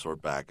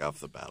Bulbasaur back off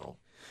the battle.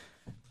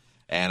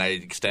 And I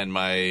extend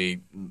my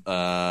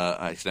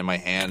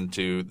hand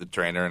to the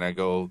trainer, and I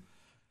go,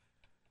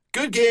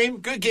 "Good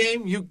game.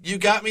 You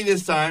got me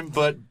this time,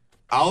 but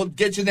I'll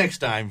get you next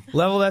time."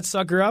 Level that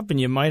sucker up, and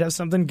you might have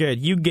something good.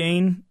 You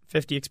gain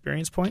 50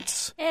 experience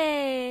points.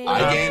 Hey.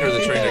 I gain, or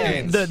the trainer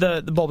gains?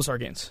 The Bulbasaur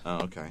gains.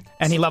 Oh, okay.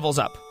 And he levels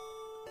up.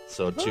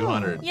 So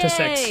 200 to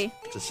 6.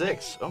 To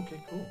 6.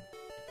 Okay, cool.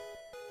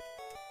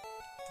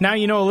 Now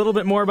you know a little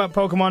bit more about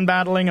Pokemon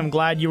battling. I'm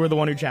glad you were the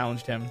one who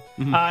challenged him.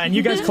 And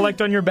you guys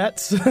collect on your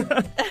bets.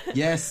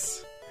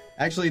 Yes.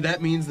 Actually,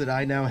 that means that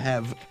I now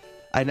have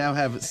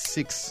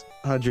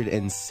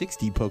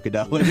 660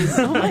 Pokedollars.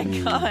 Oh my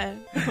god.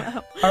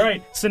 Wow. All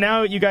right, so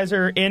now you guys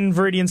are in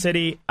Viridian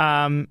City.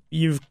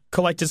 You've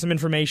collected some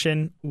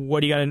information. What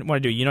do you want to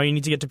do? You know you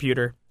need to get to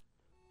Pewter.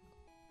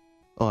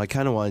 Oh, I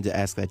kind of wanted to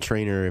ask that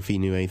trainer if he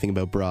knew anything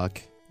about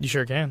Brock. You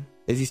sure can.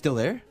 Is he still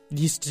there?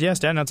 He's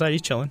standing outside.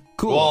 He's chilling.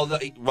 Cool.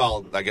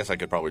 Well, I guess I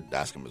could probably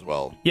ask him as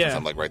well. Yeah. Since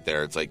I'm like right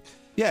there. It's like,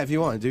 yeah, if you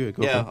want to do it,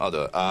 go. Yeah, I'll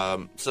do it.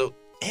 So,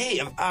 hey,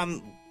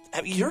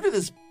 have you heard of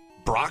this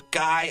Brock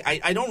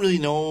guy? I don't really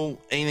know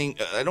anything.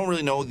 I don't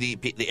really know the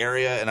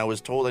area, and I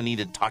was told I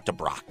needed to talk to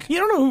Brock. You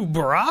don't know who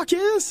Brock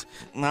is?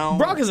 No.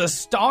 Brock is a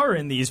star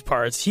in these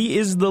parts. He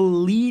is the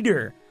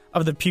leader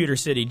of the Pewter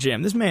City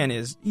Gym. This man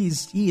is he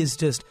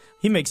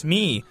makes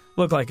me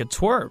look like a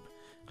twerp.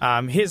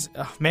 His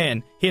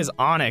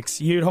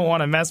Onyx. You don't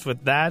want to mess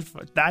with that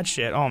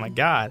shit. Oh my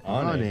god.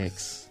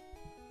 Onyx.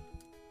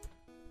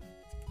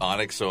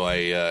 So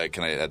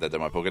can I add that to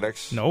my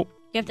Pokedex? Nope.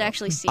 You have to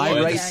actually see I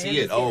it. have to see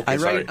it. Oh, okay,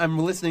 sorry. I'm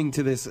listening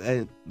to this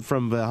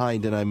from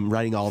behind, and I'm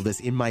writing all this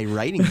in my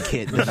writing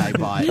kit that I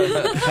bought. So you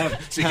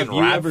Have can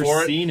you rap ever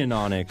for it? seen an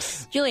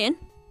Onyx? Julian,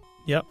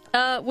 Yep.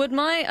 would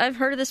I've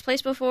heard of this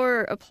place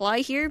before apply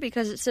here?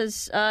 Because it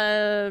says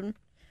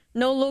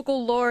no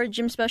local lore,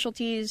 gym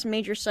specialties,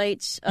 major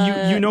sites,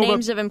 You know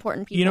names about, of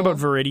important people. You know about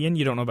Viridian,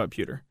 you don't know about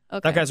Pewter.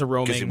 Okay. That guy's a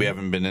roaming. Because we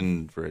haven't been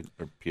in for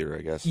Pewter,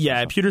 I guess.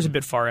 Yeah, Pewter's a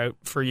bit far out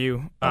for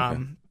you.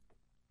 Okay.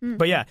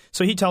 But yeah,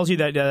 so he tells you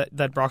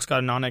that Brock's got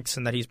an Onyx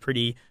and that he's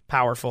pretty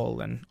powerful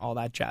and all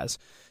that jazz.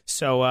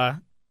 So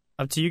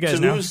up to you guys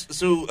now.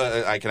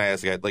 Can I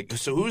ask a guy,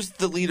 so who's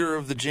the leader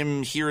of the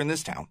gym here in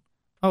this town?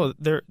 Oh,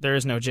 there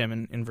is no gym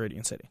in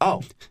Viridian City.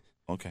 Oh,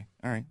 okay,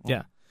 all right.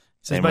 Well,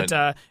 yeah,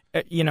 but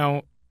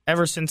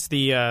ever since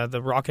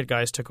the Rocket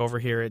guys took over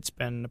here, it's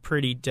been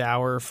pretty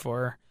dour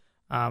for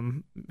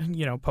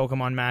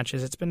Pokemon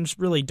matches. It's been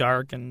really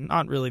dark and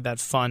not really that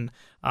fun.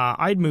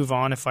 I'd move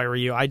on if I were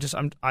you.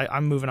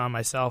 I'm moving on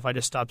myself. I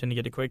just stopped in to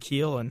get a quick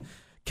heal and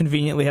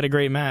conveniently had a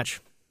great match.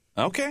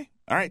 Okay,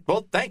 all right.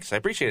 Well, thanks. I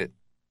appreciate it.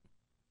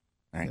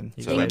 All right.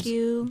 Thank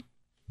you.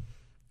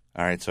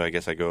 All right, so I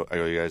guess I go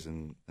you guys,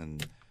 and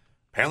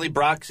apparently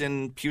Brock's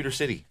in Pewter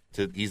City.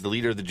 He's the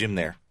leader of the gym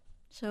there.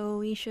 So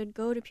we should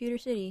go to Pewter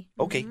City.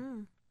 Okay.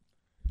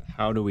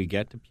 How do we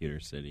get to Pewter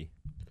City?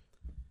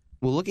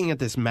 Well, looking at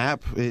this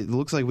map, it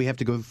looks like we have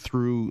to go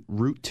through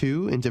Route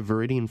 2 into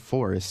Viridian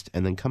Forest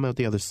and then come out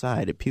the other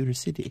side at Pewter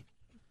City.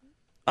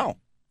 Oh.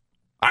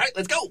 All right,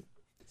 let's go.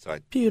 So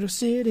Pewter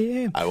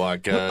City. I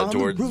walk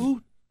towards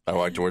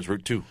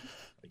Route 2.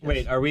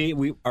 Wait, are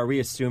we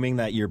assuming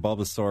that your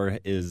Bulbasaur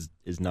is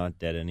not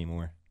dead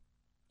anymore?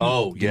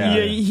 Oh, yeah.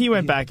 He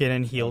went back in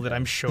and healed it,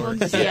 I'm sure. We'll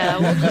just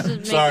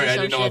make Sorry, the I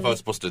didn't know if I assumption. was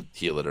supposed to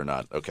heal it or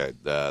not. Okay,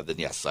 then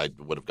yes, I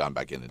would have gone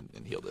back in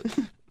and healed it.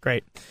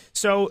 Great.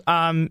 So,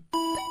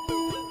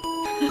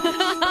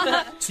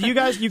 so you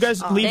guys leave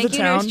Thank the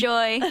you, town Nurse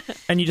Joy.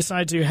 and you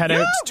decide to head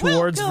out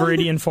towards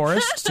Viridian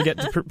Forest to get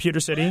to Pewter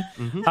City.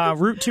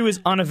 Route 2 is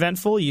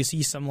uneventful. You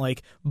see some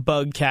like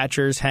bug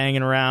catchers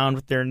hanging around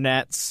with their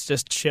nets,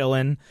 just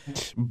chilling.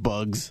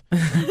 Bugs.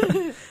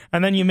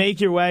 And then you make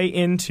your way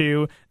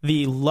into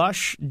the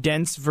lush,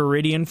 dense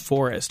Viridian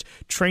Forest.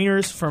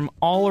 Trainers from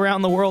all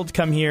around the world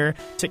come here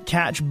to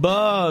catch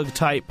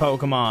bug-type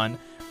Pokemon.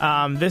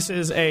 This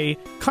is a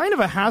kind of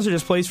a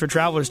hazardous place for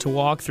travelers to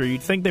walk through.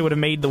 You'd think they would have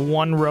made the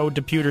one road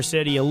to Pewter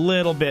City a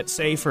little bit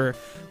safer,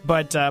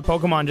 but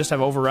Pokemon just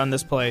have overrun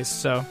this place.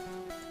 So,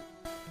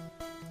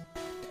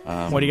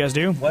 what do you guys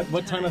do?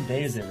 What time of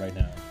day is it right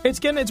now? It's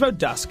about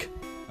dusk.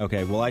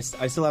 Okay, well, I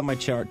still have my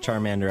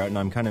Charmander out, and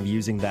I'm kind of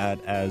using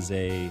that as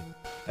a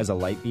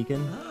light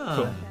beacon.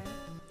 Cool.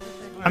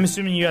 I'm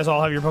assuming you guys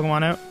all have your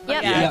Pokemon out?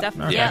 Yep. Yeah,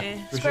 definitely.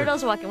 Yeah.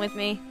 Squirtle's walking with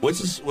me.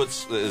 Is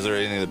there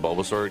anything that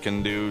Bulbasaur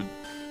can do,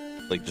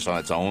 like just on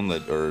its own,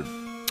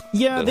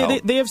 Yeah,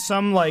 that they have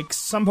some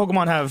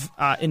Pokemon have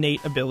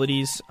innate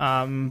abilities,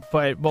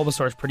 but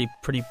Bulbasaur is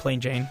pretty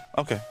plain Jane.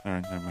 Okay, all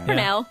right, never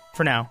mind.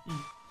 For now.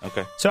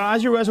 Okay. So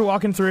as you guys are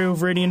walking through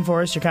Viridian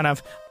Forest, you're kind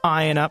of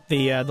eyeing up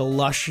the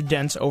lush,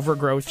 dense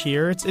overgrowth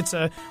here. It's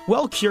a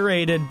well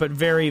curated but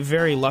very,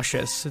 very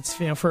luscious. It's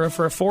for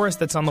a forest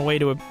that's on the way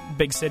to a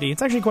big city.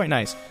 It's actually quite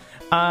nice.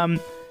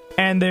 And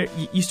there,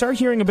 you start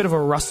hearing a bit of a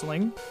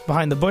rustling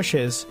behind the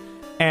bushes,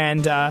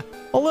 and a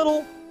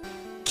little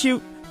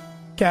cute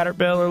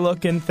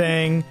caterpillar-looking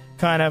thing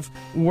kind of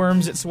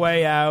worms its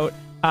way out.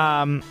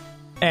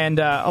 And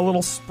a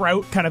little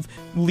sprout kind of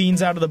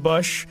leans out of the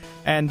bush,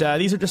 and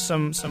these are just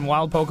some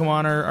wild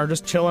Pokemon are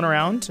just chilling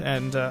around,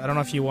 and I don't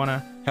know if you want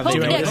to do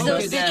Pokedex anything.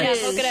 those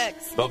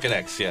bitches.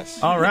 Pokedex,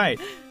 yes. All right.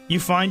 You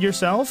find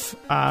yourself,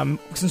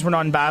 since we're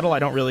not in battle, I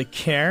don't really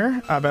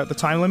care about the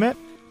time limit.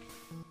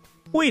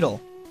 Weedle,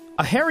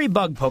 a hairy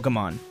bug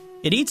Pokemon.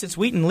 It eats its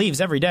wheat and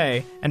leaves every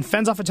day, and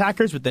fends off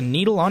attackers with the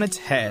needle on its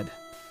head.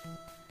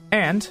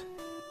 And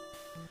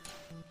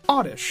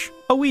Oddish,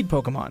 a weed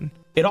Pokemon.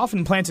 It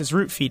often plants its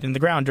root feet in the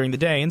ground during the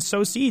day and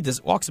sows seeds as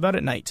it walks about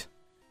at night.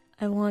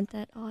 I want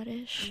that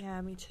Oddish.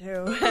 Yeah, me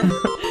too.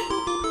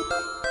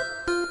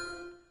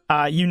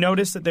 You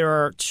notice that there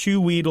are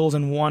 2 Weedles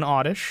and 1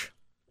 Oddish.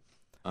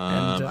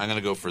 I'm going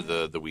to go for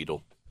the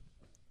Weedle.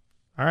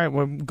 All right,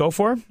 well, go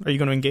for it. Are you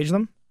going to engage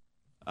them?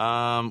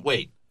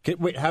 Wait.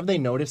 Wait, have they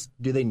noticed?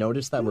 Do they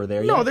notice that we're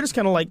there yet? No, they're just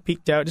kind of like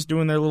peeked out, just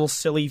doing their little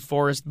silly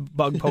forest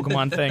bug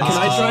Pokemon thing.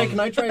 Can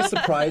I try a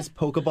surprise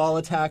Pokeball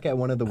attack at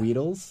one of the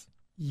Weedles?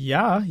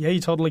 Yeah, you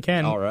totally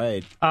can. All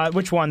right.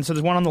 Which one? So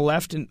there's one on the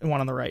left and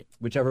one on the right.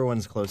 Whichever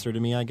one's closer to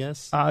me, I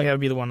guess. Yeah, it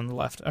would be the one on the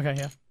left.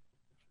 Okay,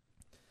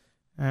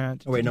 yeah.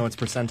 Oh, wait, no, it's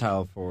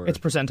percentile for... It's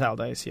percentile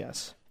dice,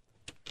 yes.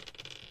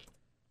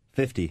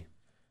 50.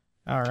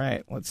 All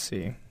right, let's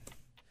see.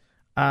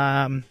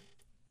 I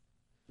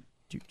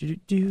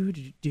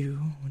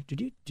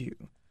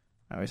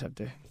always have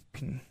to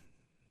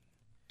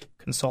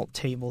consult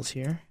tables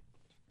here.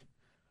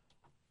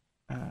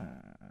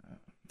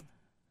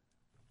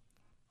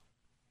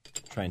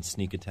 Try and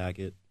sneak attack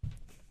it.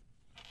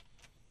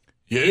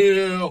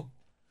 Yeah.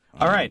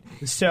 All right,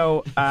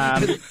 so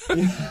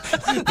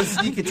The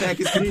sneak attack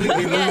is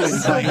completely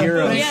ruined by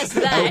heroes. Yes,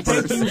 that.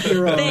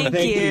 Thank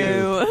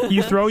you.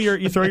 you throw your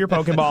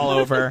Pokeball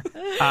over.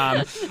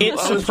 It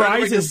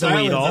surprises the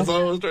Weedle. That's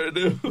all I was trying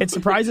to do. It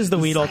surprises the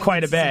Weedle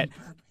quite a bit.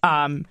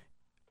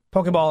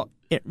 Pokeball,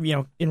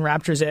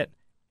 enraptures it,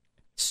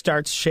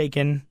 starts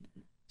shaking,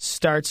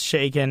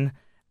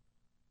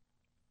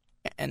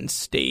 and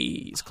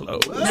stays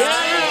closed.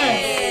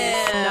 Nice.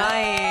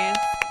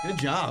 Good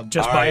job.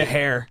 Just All by a right.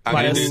 hair, I'm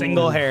by gonna a do-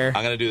 single hair.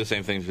 I'm going to do the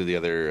same thing to the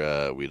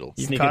other Weedle.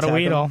 You've Sneak got a attack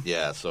Weedle. him?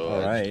 Yeah, so All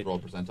just right. roll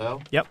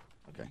percentile. Yep.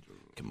 Okay.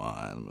 Come on,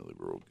 I'm going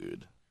to roll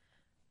good.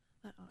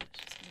 That Oddish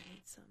is gonna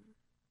need some.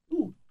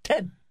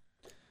 10.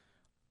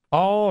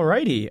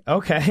 Alrighty,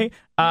 okay.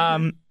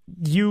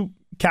 You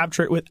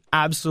capture it with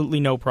absolutely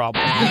no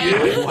problem.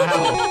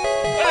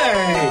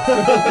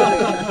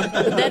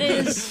 That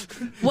is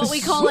what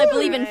we call, I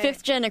believe, in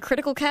 5th gen, a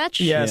critical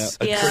catch. Yes.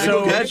 Yeah.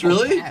 Critical catch,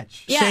 really? Yeah.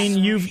 Shane,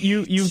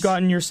 you've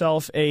gotten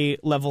yourself a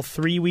level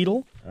 3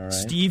 Weedle. All right.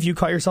 Steve, you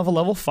caught yourself a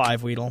level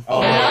 5 Weedle.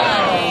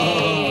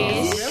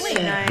 Nice.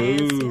 Really nice.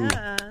 Boo.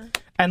 Yeah.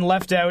 And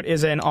left out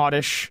is an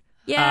Oddish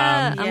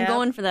Yeah, I'm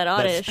going for that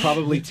oddish. That's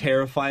probably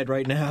terrified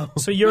right now.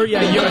 So you're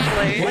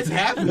What's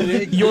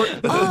happening? you're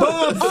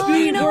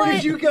you know Where what?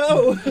 did you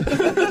go?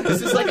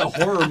 This is like a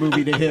horror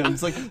movie to him.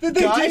 It's like, Did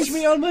they ditch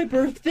me on my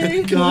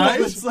birthday?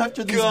 What's left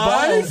of these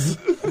balls?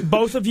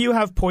 both of you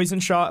have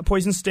poison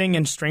sting,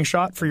 and string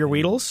shot for your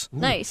Weedles.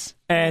 Nice.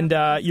 And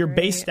your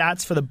base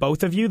stats for the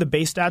both of you, the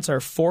base stats are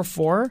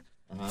 4-4,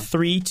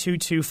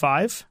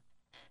 3-2-2-5.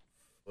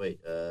 Wait,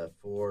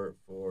 4,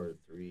 4,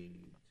 3,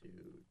 2,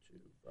 2,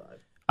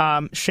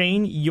 5.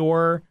 Shane,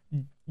 your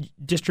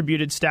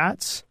distributed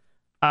stats,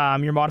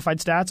 your modified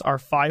stats are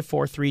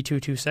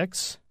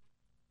 5-4-3-2-2-6.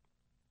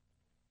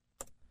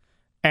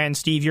 And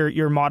Steve,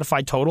 your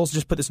modified totals,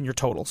 just put this in your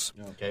totals,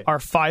 are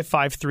 5-5-3-2-2-7. 5,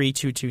 5, 3,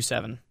 2, 2,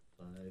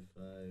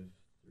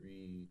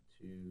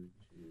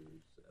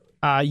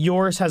 7.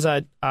 Yours has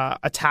a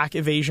attack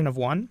evasion of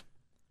 1,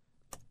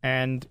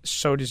 and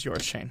so does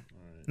yours, Shane.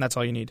 And that's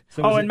all you need.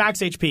 So and max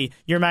HP.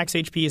 Your max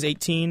HP is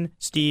 18.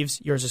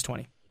 Steve's, yours is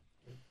 20.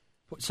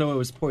 So it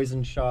was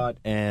poison shot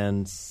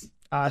and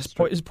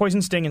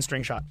Poison sting and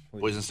string shot.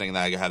 Poison sting,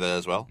 that I have that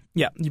as well?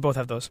 Yeah, you both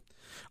have those.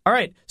 All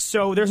right,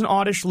 so there's an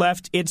oddish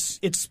left. It's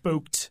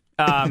spooked.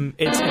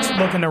 It's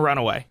looking to run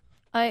away.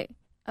 I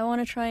want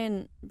to try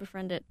and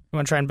befriend it. You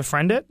want to try and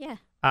befriend it? Yeah.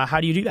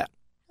 How do you do that?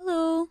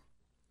 Hello.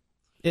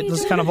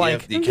 It's kind of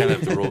like you kind of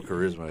have to roll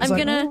charisma.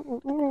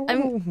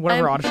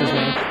 whatever oddish is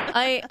named.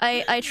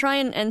 I try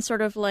and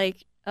sort of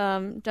like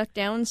duck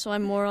down so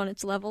I'm more on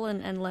its level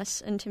and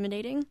less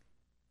intimidating.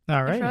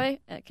 All right.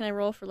 Can I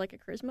roll for like a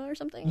charisma or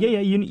something? Yeah.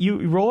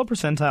 You roll a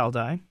percentile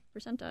die.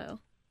 Percentile.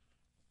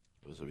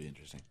 This will be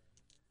interesting.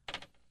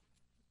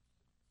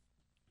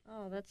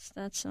 Oh,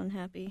 that's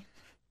unhappy.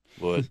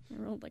 What? I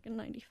rolled like a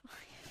 95.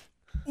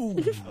 Oh,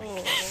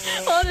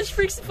 this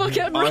freaks the fuck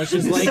out. Oddish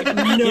is like,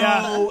 no.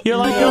 Yeah, you're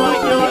like,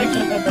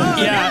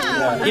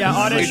 yeah.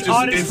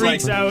 Oddish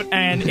freaks out,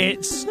 and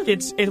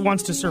it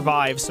wants to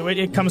survive, so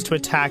it comes to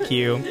attack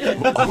you.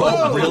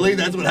 Oh, really?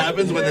 That's what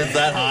happens when it's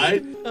that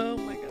high? Oh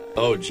my god.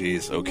 Oh,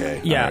 jeez.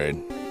 Okay. Yeah. All right.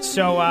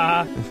 So,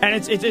 and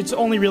it's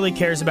only really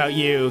cares about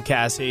you,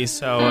 Cassie.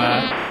 So,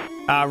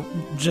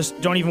 just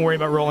don't even worry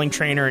about rolling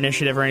train or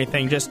initiative or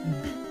anything. Just,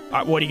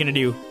 what are you gonna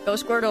do? Go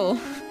Squirtle.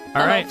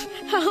 All right.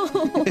 Help.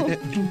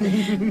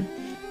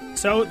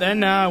 So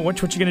then,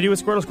 what you gonna do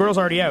with Squirtle? Squirtle's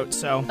already out.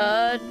 So.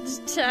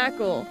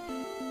 Tackle.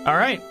 All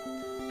right.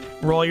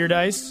 Roll your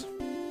dice.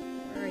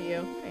 Where are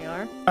you? They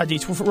are.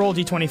 Roll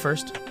D20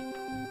 first.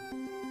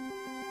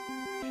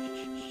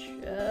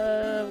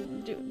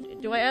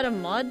 Do I add a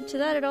mod to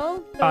that at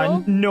all? At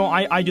all? No,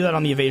 I do that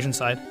on the evasion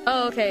side.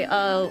 Oh, okay.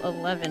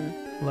 11.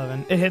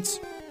 11. It hits.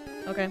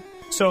 Okay.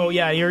 So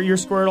yeah, your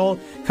Squirtle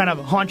kind of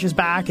haunches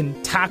back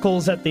and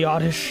tackles at the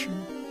Oddish.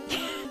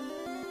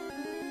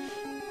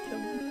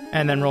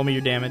 And then roll me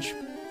your damage.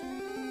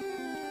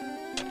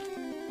 That's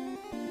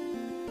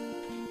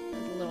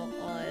a little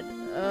odd.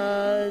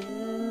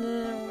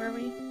 Where are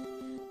we?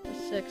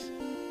 6.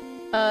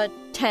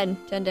 10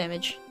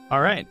 damage. All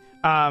right.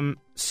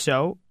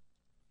 So.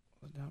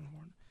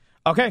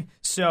 Okay.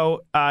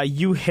 So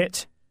you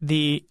hit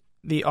the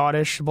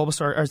Oddish,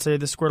 Bulbasaur, or say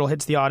the Squirtle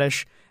hits the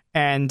Oddish,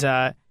 and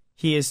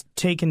he is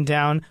taken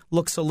down.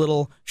 Looks a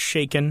little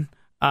shaken,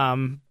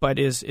 but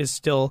is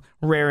still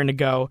raring to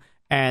go,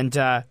 and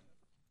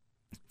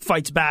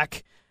fights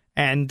back,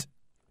 and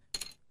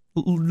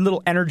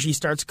little energy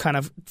starts kind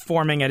of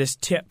forming at his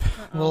tip.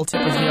 Little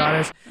tip of the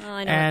Oddish. Oh,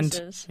 I know and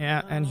what this is.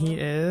 yeah, and he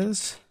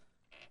is.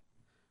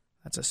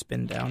 That's a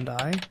spin down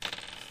die.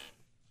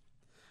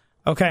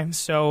 Okay,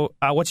 so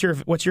what's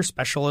your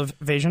special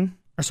evasion?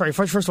 Or sorry,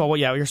 first of all,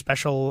 your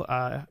special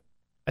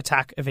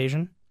attack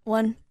evasion?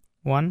 1.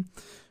 1.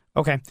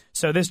 Okay,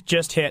 so this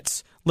just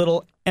hits.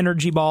 Little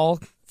energy ball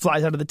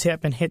flies out of the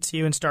tip and hits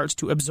you and starts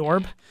to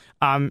absorb.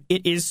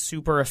 It is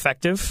super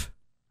effective.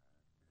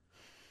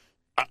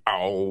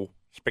 Uh-oh.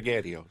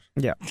 SpaghettiOs.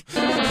 Yeah.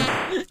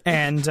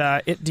 And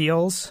it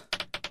deals...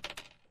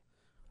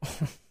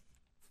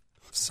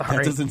 Sorry.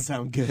 That doesn't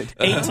sound good.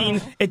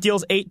 18. It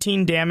deals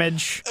 18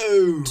 damage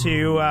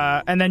to,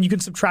 and then you can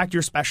subtract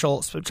your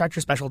special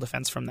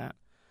defense from that.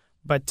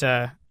 But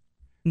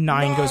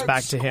 9 goes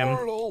back to him.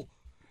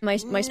 My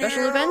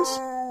special defense?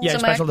 Yeah, so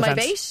special my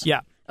defense. base?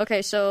 Yeah.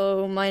 Okay,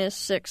 so minus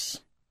 6.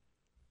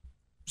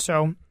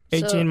 So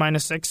 18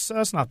 minus 6.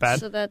 That's not bad.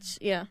 So that's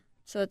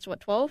what,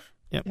 12?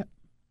 Yep.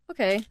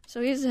 Okay,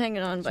 so he's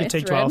hanging on by you a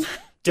take thread. 12.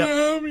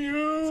 Damn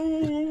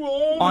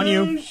you! On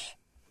you.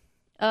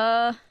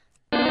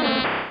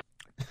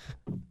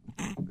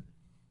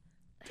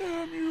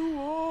 Damn you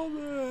all the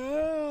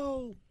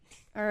hell.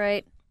 All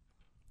right,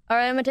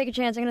 I'm gonna take a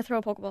chance. I'm gonna throw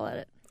a Pokeball at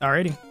it.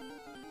 Alrighty.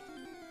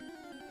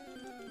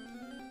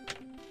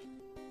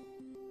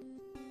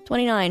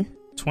 29.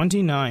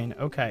 29.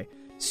 Okay.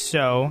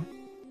 So.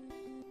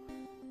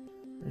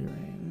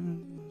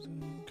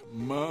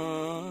 Come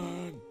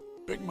on.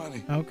 Big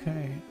money.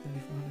 Okay.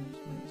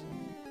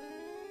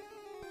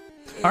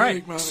 All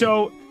right.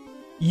 So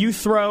you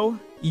throw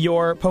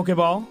your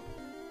Pokeball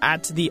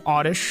at the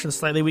Oddish, the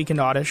slightly weakened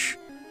Oddish.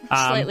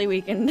 Slightly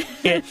weakened.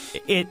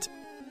 It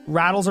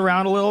rattles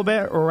around a little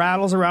bit,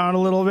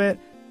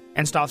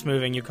 and stops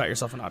moving. You cut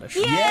yourself an oddish.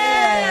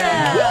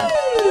 Yeah!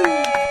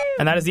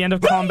 And that is the end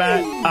of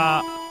combat.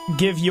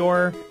 Give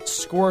your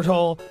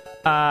Squirtle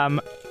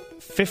 30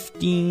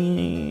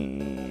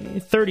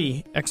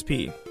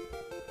 XP.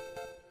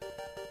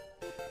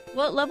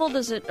 What level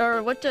does it,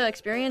 or what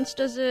experience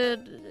does it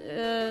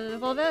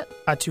evolve at?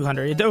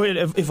 200.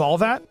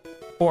 Evolve at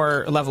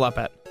or level up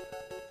at?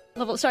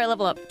 Level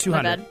up.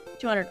 200. My bad.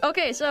 200.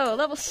 Okay, so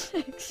level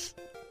 6.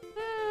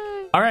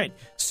 All right,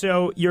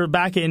 so you're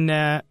back in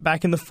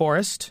the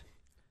forest,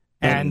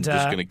 and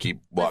just gonna keep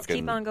walking. Let's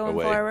keep on going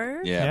away.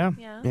 forward. Yeah.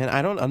 Man,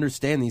 I don't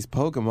understand these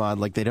Pokemon.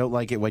 Like, they don't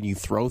like it when you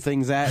throw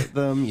things at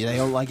them. They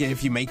don't like it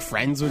if you make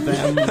friends with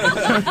them.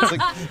 It's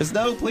like, there's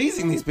no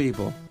pleasing these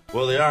people.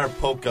 Well, they are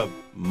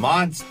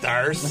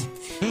Pokemonsters,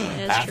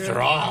 after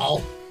true.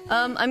 all.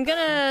 I'm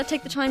gonna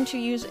take the time to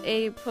use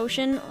a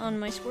potion on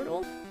my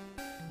Squirtle.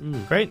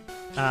 Great.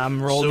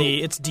 Roll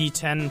it's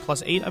D10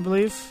 plus 8, I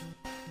believe.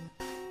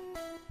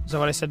 Is that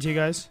what I said to you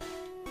guys?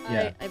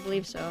 Yeah. I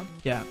believe so.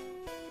 Yeah.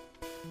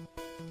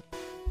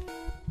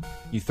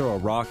 You throw a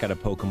rock at a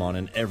Pokemon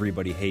and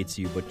everybody hates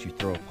you, but you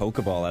throw a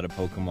Pokeball at a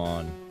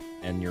Pokemon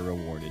and you're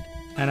rewarded.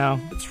 I know.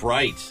 That's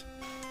right.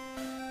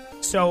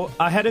 So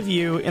ahead of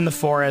you in the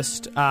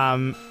forest,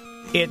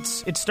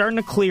 it's starting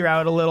to clear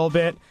out a little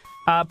bit.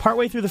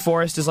 Partway through the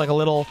forest is like a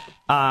little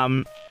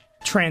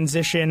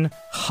transition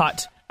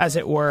hut, as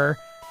it were.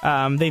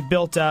 They've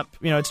built up,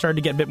 it's started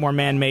to get a bit more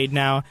man-made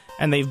now,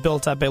 and they've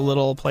built up a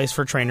little place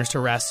for trainers to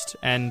rest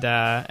and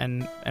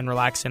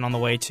relax in on the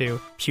way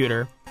to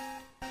Pewter.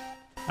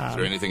 Is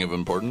there anything of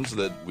importance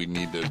that we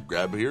need to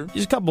grab here?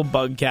 There's a couple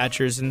bug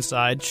catchers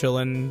inside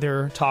chilling.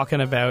 They're talking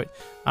about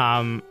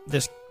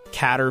this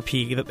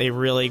Caterpie that they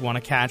really want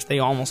to catch. They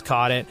almost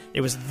caught it.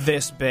 It was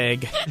this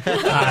big.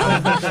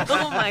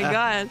 Oh my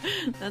god,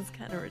 that's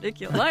kind of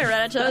ridiculous. My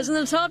Rattata is in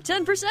the top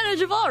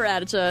 10% of all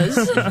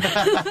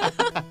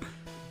Rattatas.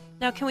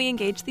 Now, can we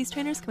engage these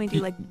trainers? Can we do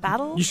like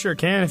battle? You sure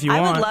can if you I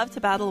want. would love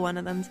to battle one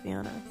of them, to be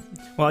honest.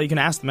 Well, you can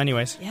ask them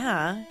anyways.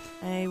 Yeah,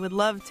 I would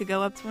love to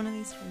go up to one of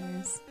these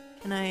trainers.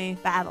 Can I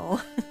battle?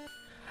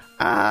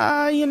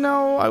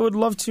 I would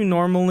love to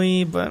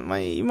normally, but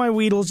my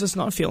Weedle's just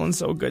not feeling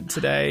so good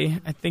today.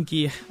 I think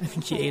he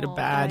ate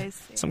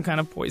some kind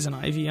of poison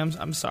ivy.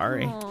 I'm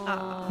sorry.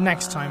 Aww.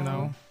 Next time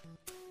though.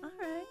 All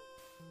right.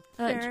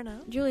 Fair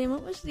enough. Julian,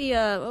 what was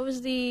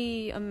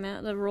the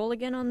amount, the roll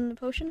again on the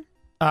potion?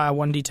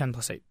 1d10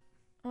 plus 8.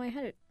 Oh, I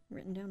had it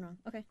written down wrong.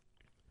 Okay.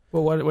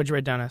 Well, what'd you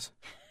write down as?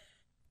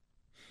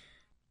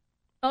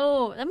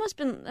 Oh, that must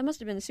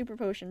have been the super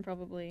potion,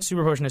 probably.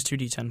 Super potion is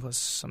 2d10 plus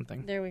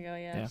something. There we go.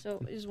 Yeah.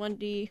 So is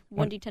 1d10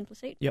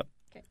 plus 8? Yep.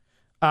 Okay.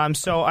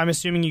 So I'm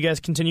assuming you guys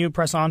continue to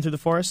press on through the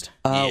forest.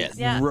 Yes.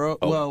 Yeah.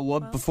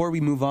 Before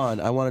we move on,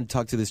 I want to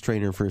talk to this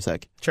trainer for a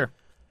sec. Sure.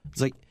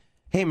 It's like,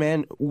 hey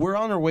man, we're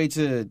on our way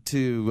to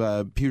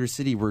Pewter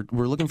City. We're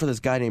looking for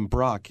this guy named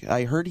Brock.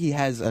 I heard he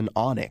has an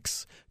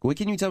Onix. What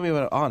can you tell me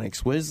about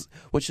Onix?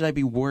 What should I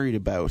be worried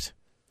about?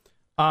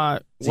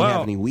 Does he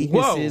have any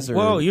weaknesses?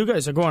 Whoa! You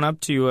guys are going up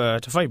to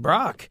fight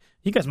Brock.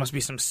 You guys must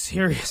be some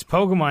serious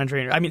Pokemon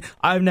trainers. I mean,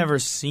 I've never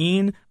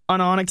seen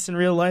an Onix in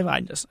real life.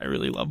 I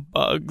really love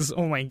bugs.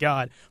 Oh my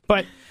god!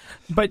 But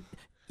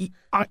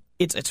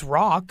it's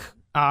rock.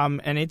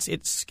 And it's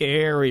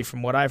scary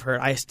from what I've heard.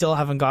 I still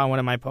haven't gotten one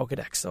in my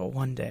Pokedex, so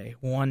one day.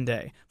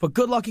 But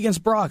good luck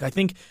against Brock. I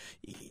think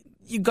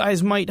you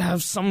guys might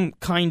have some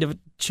kind of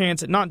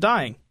chance at not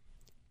dying.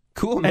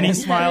 Cool, man. And he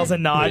smiles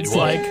and nods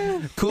like,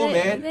 cool,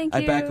 man. Thank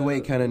I back you.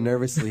 away kind of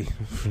nervously.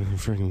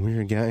 Freaking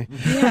weird guy.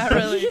 Yeah,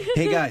 really.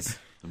 Hey, guys.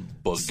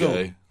 Bug So,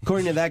 guy.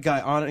 according to that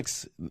guy,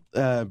 Onix,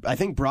 I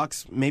think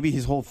Brock's, maybe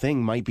his whole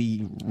thing might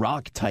be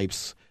rock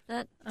types.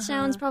 That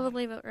sounds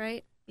probably about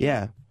right.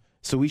 Yeah.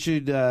 So we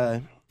should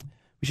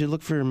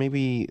look for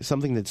maybe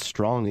something that's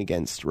strong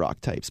against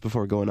rock types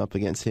before going up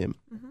against him.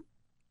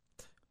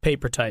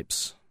 paper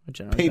types.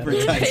 Paper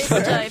types.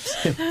 Paper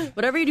types.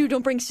 Whatever you do,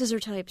 don't bring scissor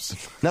types.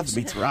 Nothing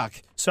beats rock.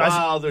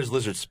 So There's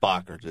Lizard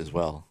Spock as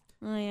well.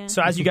 Oh yeah.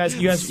 So as you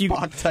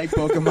Spock type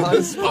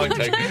Pokemon. Spock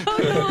type.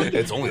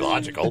 It's only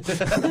logical.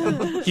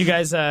 you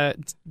guys to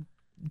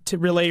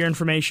relay your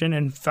information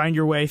and find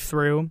your way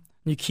through.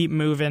 You keep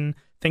moving.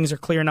 Things are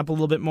clearing up a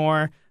little bit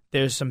more.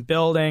 There's some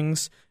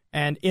buildings.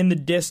 And in the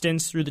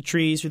distance, through the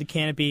trees, through the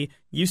canopy,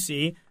 you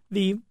see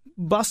the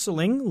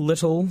bustling,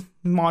 little,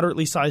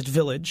 moderately sized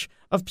village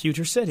of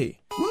Pewter City.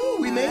 Woo,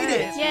 we made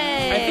it.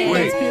 Yay!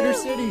 Wait. That's Pewter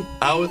City.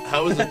 How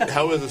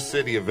is a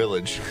city a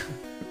village?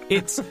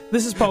 This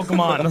is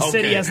Pokemon. The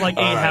city has like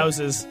 8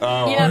 houses.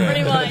 Oh, Yeah,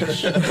 pretty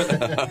much. All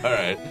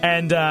right.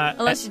 And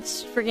Unless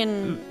it's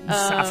friggin'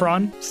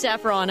 Saffron?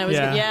 Saffron. I was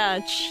Yeah.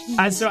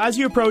 And so as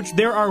you approach,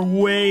 there are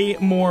way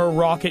more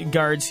rocket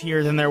guards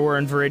here than there were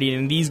in Viridian,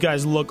 and these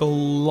guys look a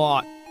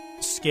lot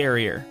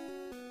scarier.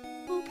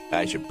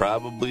 I should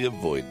probably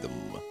avoid them.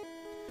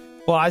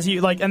 Well, as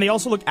you and they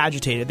also look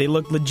agitated. They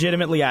look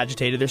legitimately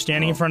agitated. They're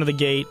standing in front of the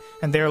gate,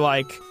 and they're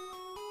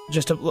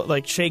just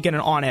shaking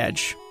and on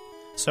edge.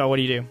 So what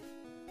do you do?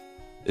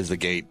 Is the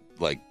gate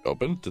like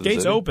open to the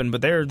Gates city? open,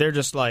 but they're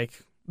just like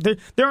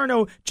there are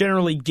no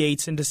generally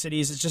gates into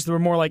cities. It's just there were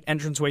more like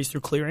entranceways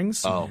through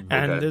clearings. Oh, okay.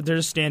 And they're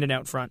just standing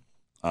out front.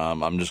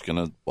 I'm just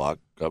gonna walk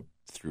up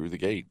through the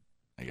gate,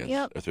 I guess,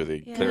 Yep. or through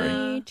the Yeah.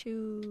 clearing.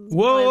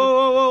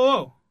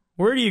 Whoa!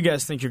 Where do you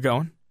guys think you're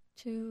going?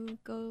 To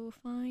go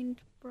find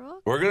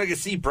Brock? We're gonna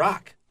see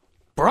Brock.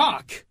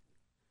 Brock?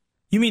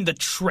 You mean the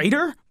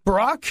traitor?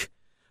 Brock?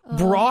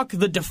 Brock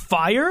the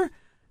Defier?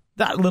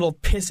 That little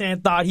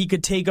pissant thought he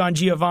could take on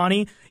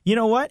Giovanni. You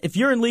know what? If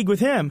you're in league with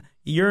him,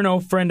 you're no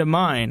friend of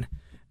mine.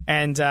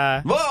 And,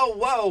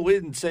 Whoa, we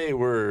didn't say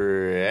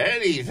we're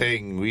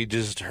anything. We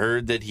just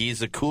heard that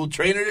he's a cool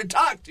trainer to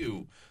talk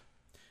to.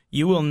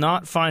 you will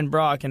not find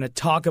Brock in a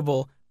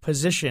talkable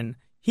position.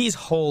 He's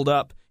holed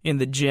up in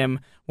the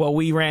gym while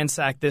we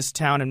ransack this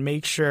town and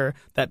make sure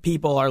that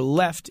people are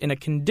left in a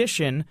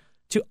condition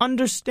to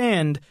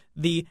understand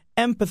the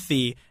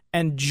empathy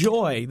and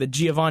joy that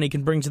Giovanni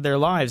can bring to their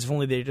lives if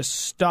only they just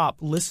stop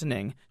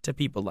listening to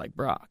people like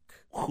Brock.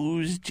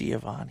 Who's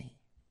Giovanni?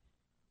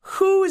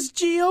 Who is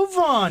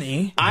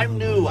Giovanni? I'm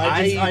new.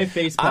 I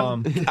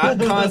facepalm. I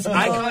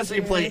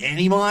constantly play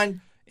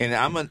Anymon, and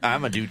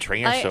I'm a new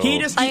trainer. So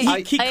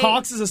He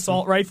cocks his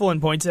assault rifle and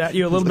points at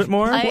you a little bit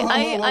more. I Hey,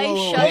 hero, why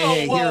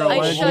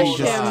don't shushed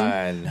we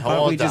him. Why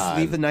don't we just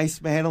leave the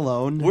nice man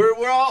alone?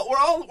 We're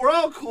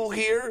all cool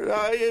here.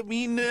 I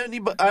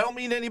don't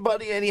mean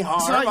anybody any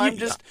harm. I'm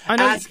just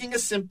asking a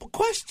simple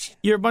question.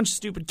 You're a bunch of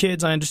stupid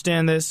kids. I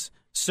understand this.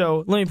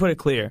 So let me put it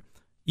clear.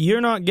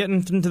 You're not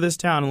getting into this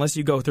town unless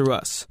you go through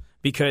us,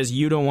 because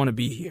you don't want to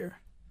be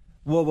here.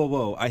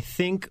 Whoa. I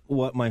think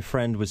what my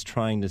friend was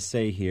trying to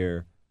say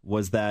here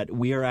was that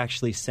we are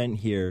actually sent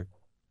here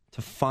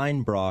to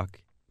find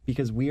Brock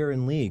because we are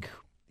in league.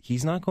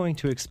 He's not going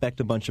to expect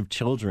a bunch of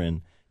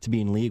children to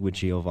be in league with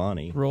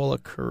Giovanni. Roll a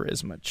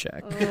charisma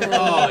check. Oh,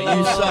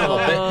 you son of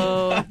a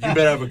bitch. You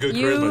better have a good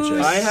charisma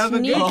check. I have a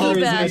good sneaky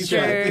charisma bastard.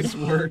 check. This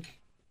work.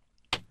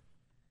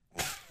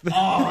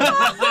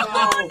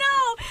 Oh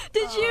no!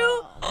 Did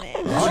you?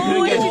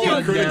 What did you do?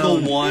 A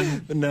critical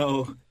one.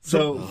 No.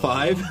 So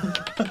 5?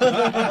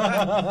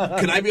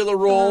 Can I be able to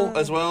roll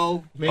as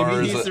well?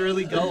 Maybe he's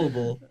really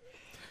gullible.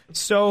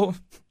 So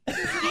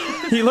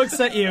he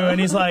looks at you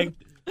and he's like,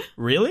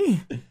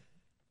 "Really?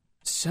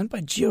 Sent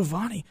by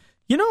Giovanni?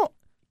 You know,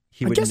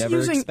 He would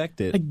never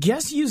expect it. I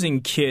guess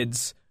using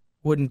kids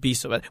wouldn't be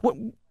so bad. What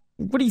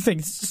do you think?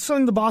 It's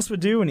something the boss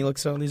would do?" And he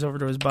looks over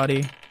to his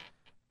buddy,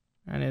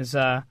 and his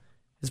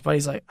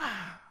buddy's like,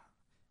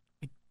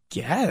 "I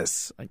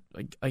guess. Like,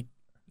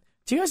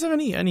 do you guys have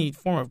any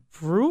form of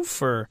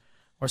proof or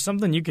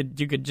something you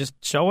could just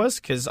show us?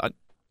 Because it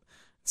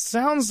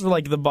sounds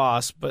like the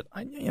boss, but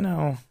I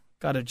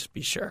gotta just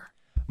be sure."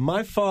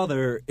 My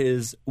father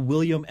is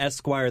William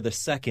Esquire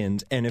II,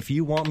 and if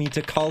you want me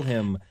to call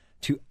him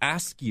to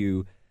ask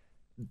you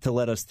to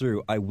let us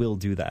through, I will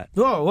do that.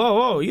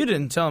 Whoa! You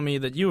didn't tell me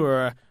that you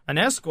were an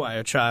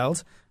Esquire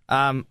child.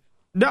 No,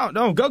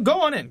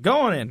 go on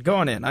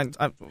in.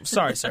 I'm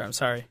sorry, sir. I'm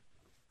sorry.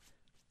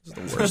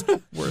 This is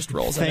the worst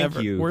rolls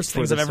worst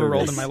things I've ever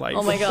rolled in my life.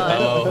 Oh my god.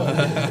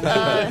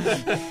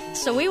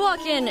 So we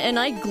walk in and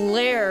I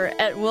glare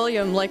at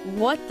William like,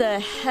 what the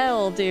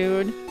hell,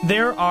 dude?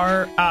 There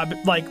are,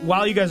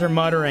 while you guys are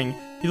muttering,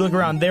 you look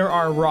around, there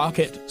are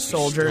rocket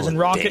soldiers and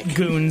rocket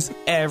goons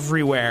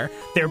everywhere.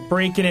 They're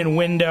breaking in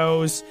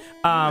windows.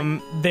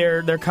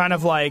 They're kind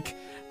of like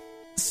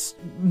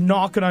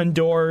knocking on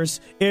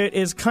doors. It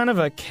is kind of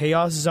a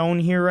chaos zone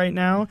here right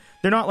now.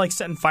 They're not like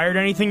setting fire to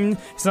anything.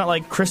 It's not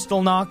like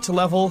Crystal Knocked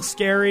level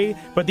scary,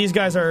 but these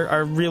guys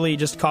are really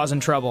just causing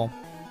trouble.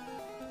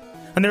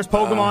 And there's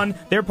Pokemon.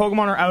 Their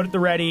Pokemon are out at the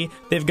ready.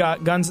 They've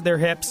got guns at their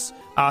hips.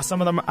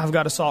 Some of them have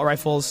got assault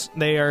rifles.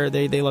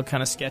 They look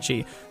kind of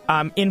sketchy.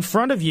 In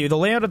front of you, the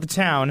layout of the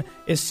town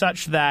is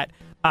such that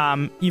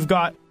you've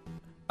got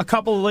a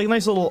couple of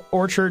nice little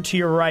orchard to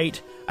your right.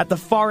 At the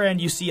far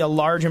end, you see a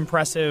large,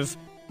 impressive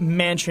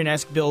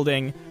mansion-esque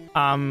building.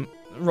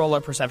 Roll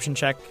a perception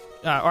check.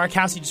 Or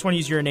Cassie, just want to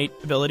use your innate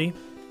ability.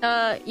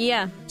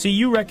 Yeah. So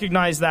you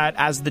recognize that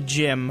as the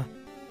gym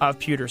of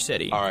Pewter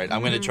City. All right,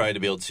 I'm going to try to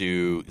be able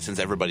to, since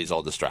everybody's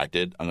all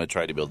distracted, I'm going to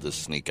try to be able to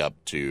sneak up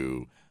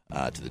to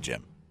the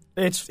gym.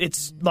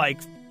 It's like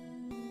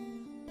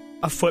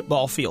a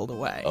football field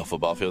away. A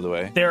football field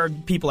away? There are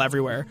people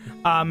everywhere.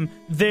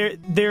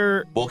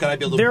 They're well, can I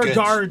be able to there are get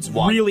guards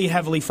one? really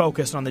heavily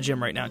focused on the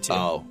gym right now, too.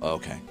 Oh,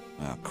 okay.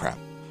 Oh, crap.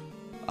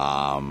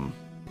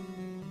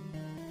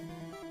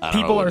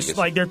 People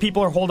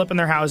are holed up in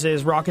their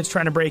houses. Rockets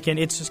trying to break in.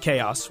 It's just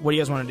chaos. What do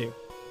you guys want to do?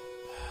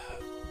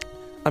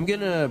 I'm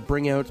gonna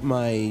bring out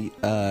my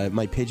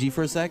my Pidgey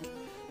for a sec.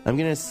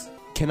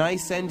 Can I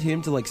send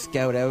him to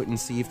scout out and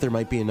see if there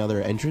might be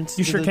another entrance?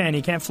 You sure can.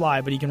 He can't fly,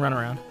 but he can run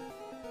around.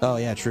 Oh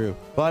yeah, true.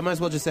 Well, I might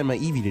as well just send my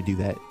Eevee to do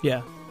that.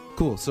 Yeah.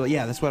 Cool. So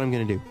yeah, that's what I'm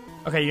gonna do.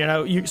 Okay,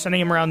 you sending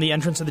him around the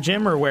entrance of the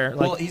gym or where?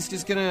 Well, he's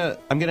just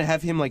I'm gonna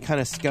have him kind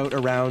of scout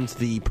around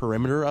the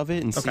perimeter of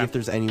it and see if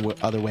there's any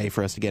other way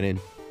for us to get in.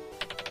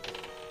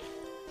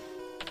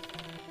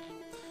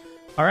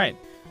 All right.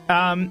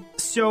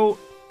 So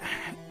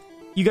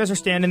you guys are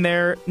standing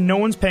there. No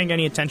one's paying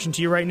any attention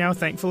to you right now,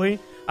 thankfully.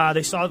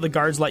 They saw that the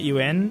guards let you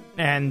in,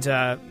 and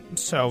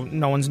so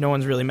no one's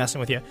really messing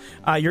with you.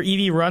 Your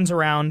EV runs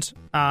around,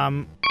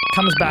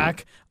 comes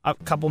back a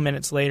couple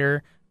minutes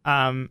later.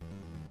 You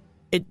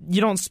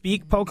don't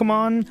speak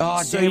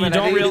Pokemon, so you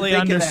don't really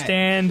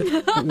understand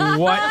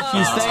what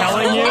he's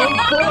telling you.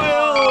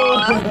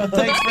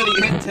 Thanks for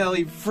the intel,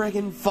 you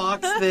friggin'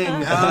 fox thing.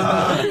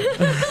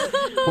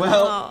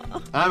 Well,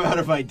 I'm out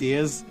of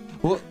ideas.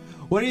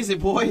 What is it,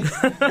 boy?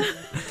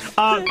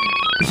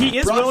 He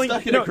is willing.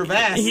 Stuck in a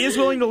crevasse. He is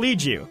willing to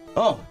lead you.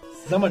 Oh,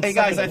 Someone. hey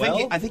guys, I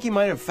think he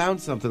might have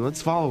found something.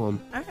 Let's follow him.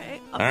 All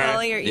right. I'll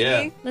follow your EV.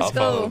 Yeah, Let's I'll go.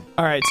 follow.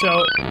 All right,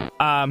 so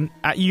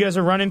you guys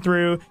are running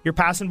through. You're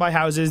passing by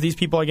houses. These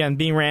people again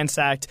being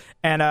ransacked,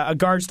 and a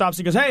guard stops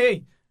and goes,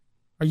 "Hey,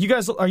 are you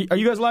guys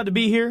allowed to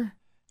be here?"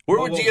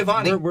 We're with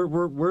Giovanni.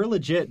 We're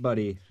legit,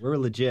 buddy. We're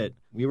legit.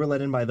 We were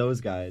let in by those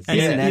guys. And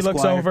He's an he looks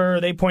esquire.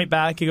 over. They point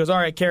back. He goes, "All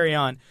right, carry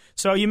on."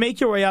 So you make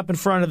your way up in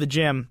front of the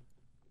gym.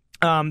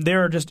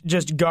 There are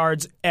just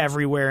guards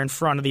everywhere in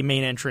front of the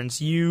main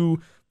entrance.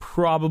 You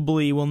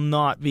probably will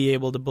not be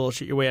able to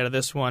bullshit your way out of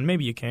this one.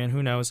 Maybe you can.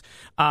 Who knows?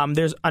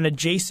 There's an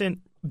adjacent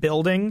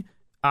building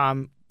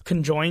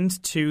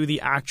conjoined to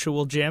the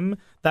actual gym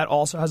that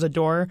also has a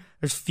door.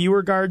 There's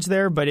fewer guards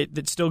there, but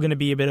it's still going to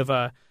be a bit of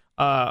a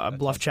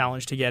bluff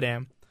challenge to get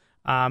in.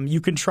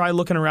 You can try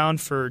looking around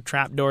for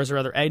trapdoors or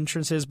other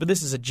entrances, but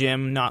this is a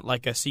gym, not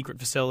like a secret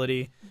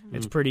facility. Mm-hmm.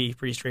 It's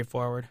pretty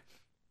straightforward.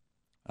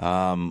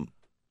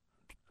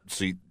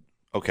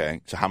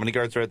 Okay. So how many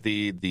guards are at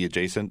the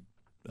adjacent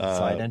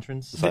Side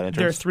entrance? the side entrance?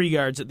 There are 3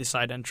 guards at the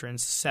side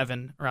entrance,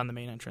 7 around the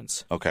main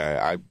entrance.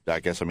 Okay, I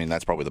guess, I mean,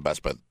 that's probably the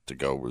best bet to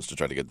go, was to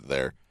try to get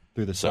there.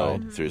 Through the So,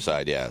 side. through the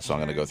side, yeah. So I'm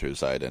going to go through the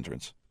side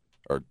entrance.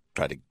 Or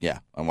try to,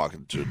 I'm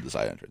walking to the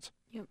side entrance.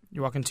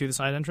 You're walking to the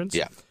side entrance?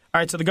 Yeah. All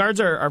right, so the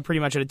guards are pretty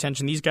much at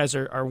attention. These guys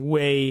are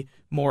way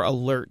more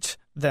alert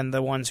than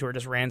the ones who are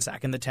just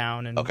ransacking the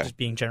town and just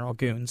being general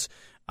goons.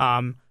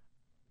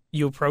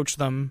 You approach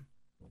them.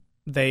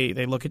 They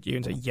look at you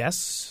and say,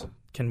 "Yes,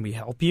 can we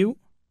help you?"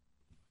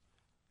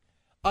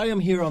 I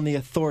am here on the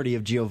authority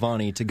of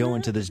Giovanni to go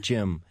into this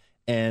gym,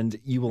 and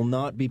you will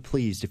not be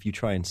pleased if you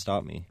try and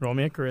stop me. Roll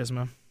me a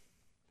charisma.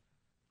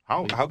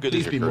 How good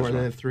is Please your be more charisma?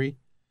 than a 3.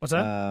 What's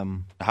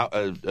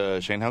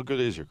that? Shane, how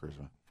good is your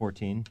charisma?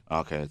 14.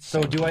 Okay.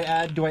 So do I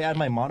add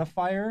my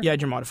modifier? Yeah,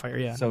 your modifier,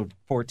 yeah. So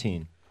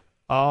 14.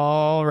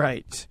 All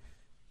right.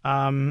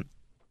 Can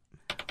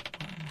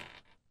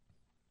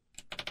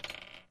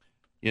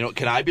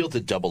I be able to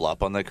double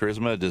up on that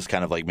charisma? Just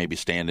kind of like maybe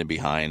standing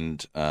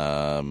behind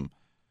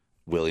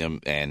William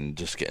and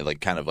just get,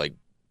 like kind of like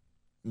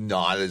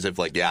nod as if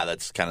like, yeah,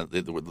 that's kind of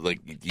like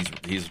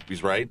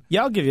he's right.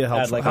 Yeah, I'll give you a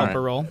Add like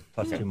helper roll.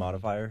 Plus 2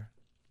 modifier.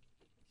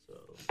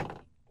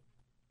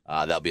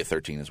 That'll be a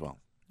 13 as well.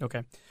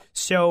 Okay.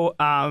 So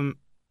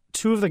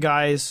 2 of the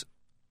guys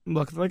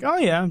look like, "Oh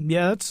yeah,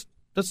 that's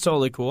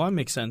totally cool. That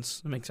makes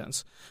sense.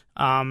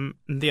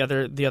 The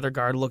other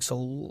guard looks a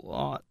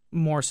lot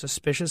more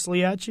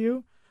suspiciously at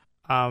you.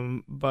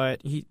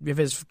 But if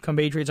his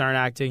compatriots aren't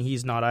acting,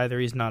 he's not either.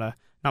 He's not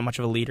much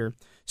of a leader.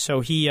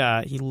 So he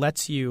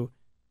lets you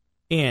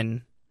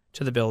in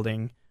to the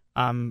building.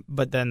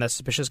 But then that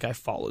suspicious guy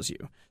follows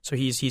you. So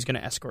he's going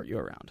to escort you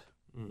around.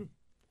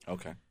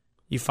 Okay.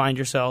 You find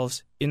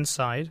yourselves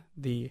inside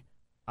the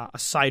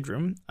side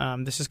room.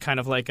 This is kind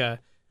of like a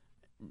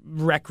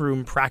rec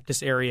room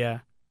practice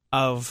area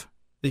of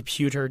the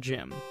pewter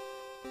gym.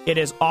 It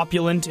is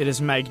opulent. It is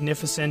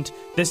magnificent.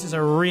 This is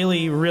a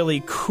really,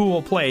 really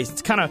cool place.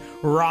 It's kind of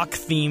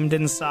rock-themed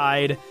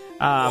inside,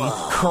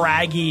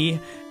 craggy,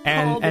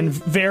 and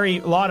a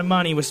lot of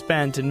money was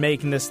spent in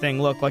making this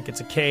thing look like it's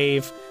a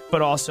cave,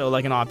 but also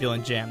like an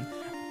opulent gym.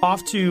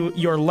 Off to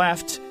your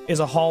left is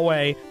a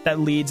hallway that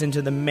leads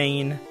into the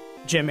main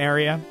gym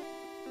area.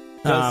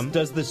 So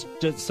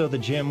the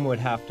gym would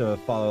have to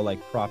follow like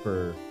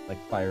proper like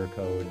fire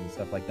code and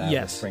stuff like that?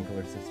 Yes. With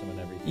sprinkler system and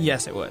everything?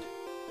 Yes, it would.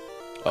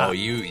 I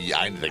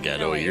think I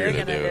know what you're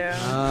gonna do.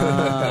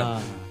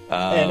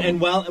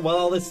 And while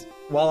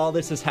all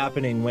this is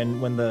happening,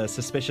 when the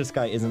suspicious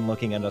guy isn't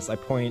looking at us, I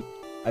point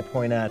at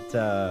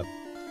the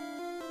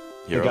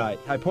guy.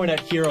 I point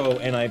at Hero,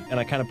 and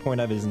I kind of point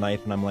at his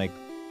knife, and I'm like,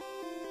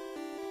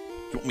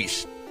 You want me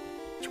to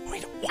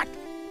what?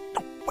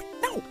 No, wait,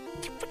 no.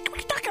 What are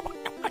you talking about?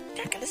 No, I'm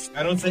not gonna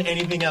I don't say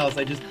anything else.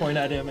 I just point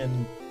at him,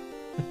 and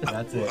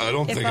that's it. I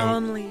don't If think I'm...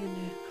 only you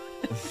knew.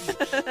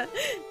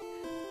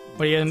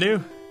 What are you gonna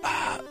do?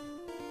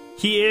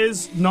 He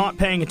is not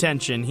paying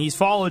attention. He's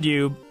followed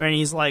you, and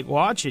he's like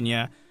watching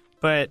you,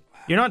 but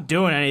you're not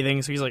doing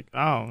anything. So he's like,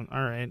 "Oh,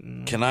 all right."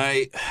 Can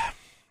I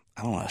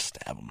don't want to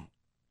stab him,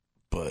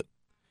 but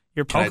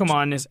Your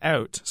Pokemon is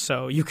out,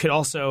 so you could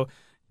also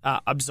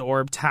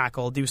absorb,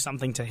 tackle, do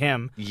something to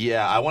him.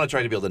 yeah, I want to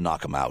try to be able to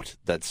knock him out.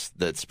 That's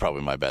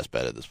probably my best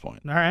bet at this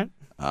point. All right.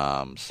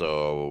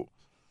 So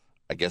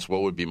I guess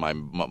what would be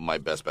my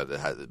best bet?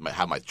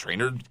 Have my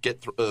trainer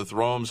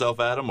throw himself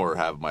at him, or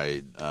have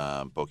my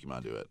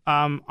Pokemon do it?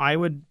 I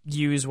would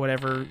use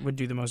whatever would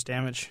do the most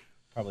damage.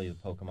 Probably the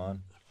Pokemon.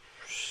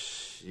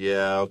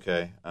 Yeah,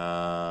 okay.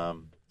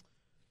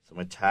 So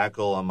my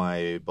tackle on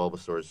my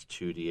Bulbasaur is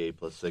 2d8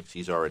 plus 6.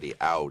 He's already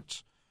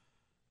out.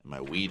 And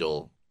my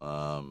Weedle,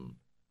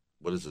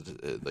 what is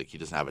it? Like, he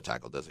doesn't have a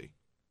tackle, does he?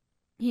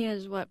 He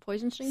has what?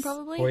 Poison Sting,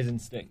 probably. Poison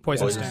Sting.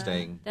 Poison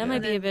Sting. That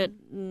might be a bit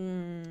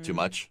too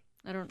much.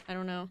 I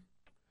don't know.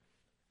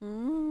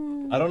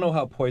 I don't know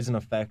how poison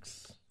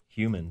affects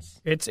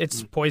humans.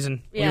 It's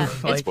poison. Yeah,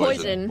 Like- it's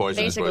poison,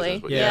 basically.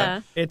 Poison,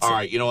 Yeah. It's all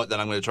right, you know what? Then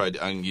I'm going to try.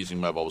 I'm using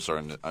my Bulbasaur,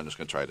 and I'm just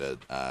going to try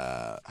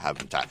to have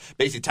him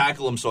basically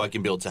tackle him, so I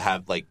can be able to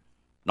have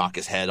knock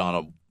his head on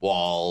a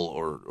wall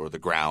or the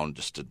ground,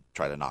 just to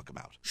try to knock him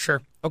out.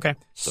 Sure. Okay.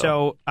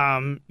 So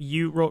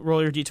you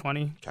roll your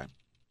d20. Okay.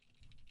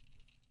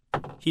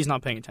 He's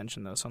not paying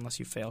attention though, so unless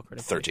you fail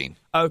critically. 13.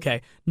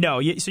 Okay.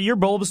 No. So your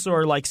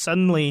Bulbasaur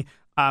suddenly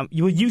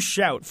you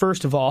shout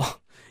first of all.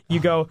 You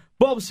go,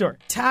 Bulbasaur,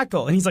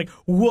 tackle. And he's like,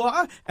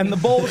 what? And the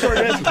Bulbasaur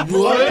just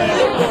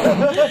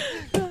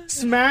what?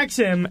 Smacks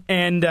him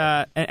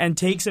and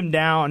takes him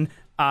down,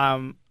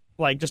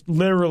 just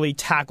literally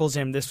tackles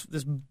him, this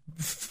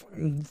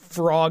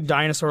frog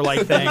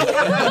dinosaur-like thing.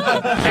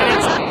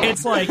 And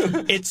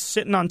it's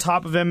sitting on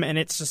top of him, and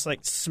it's just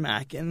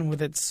smacking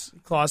with its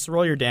claws. So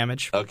roll your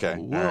damage. Okay.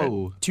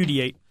 Whoa.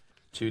 2d8.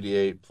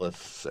 2d8 plus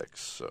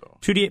 6, so...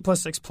 2d8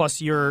 plus 6 plus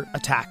your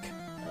attack.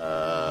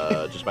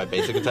 Just my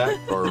basic attack?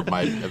 Or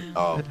my...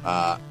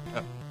 yeah,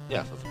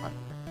 so that's fine. I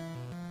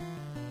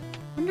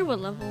wonder what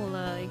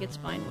level he gets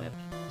Spine Whipped.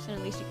 So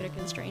at least you could have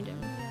constrained him.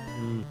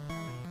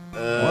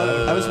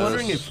 I was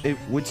wondering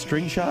if would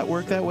String Shot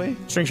work that way?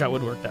 String Shot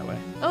would work that way.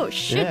 Oh,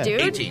 shit, Yeah.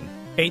 dude. 18.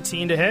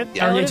 18 to hit?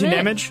 Yeah. Or 18 hit.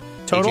 damage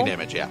total? 18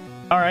 damage, yeah.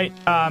 All right.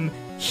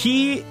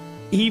 He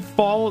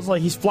falls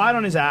he's flat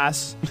on his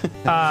ass.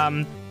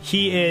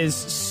 He is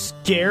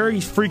scared.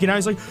 He's freaking out.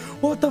 He's like,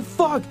 "What the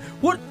fuck?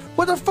 What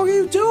the fuck are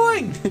you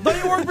doing?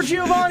 Let me work for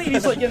Giovanni."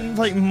 He's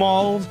getting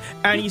mauled,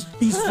 and he's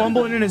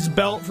fumbling in his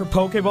belt for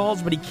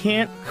Pokeballs, but he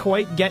can't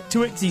quite get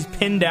to it because he's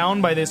pinned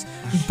down by this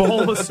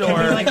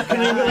Bulbasaur. Can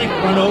we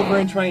run over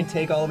and try and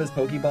take all of his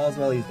Pokeballs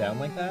while he's down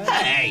like that?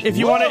 Hey! If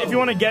you want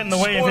to get in the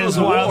way of his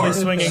wildly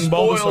swinging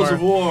Spoils Bulbasaur.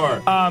 of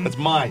war. That's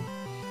mine.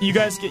 You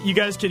guys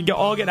could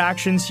all get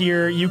actions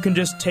here. You can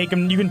just take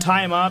him. You can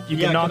tie him up. You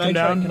can knock him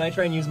down. Can I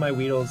try and use my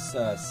Weedle's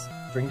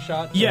string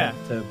shot? Yeah.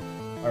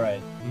 All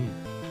right.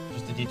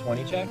 Just a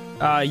d20 check?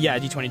 Yeah,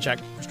 d20 check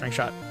for String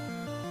Shot.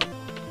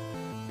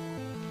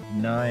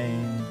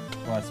 9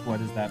 plus what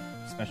is that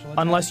special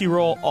attack? Unless you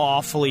roll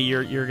awfully,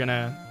 you're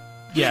gonna.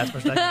 Yeah, it's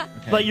okay.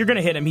 You're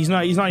gonna hit him. He's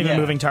not even a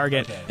moving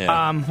target. Okay.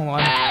 Yeah. Hold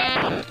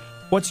on.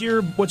 What's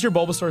your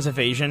Bulbasaur's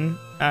evasion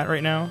at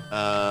right now?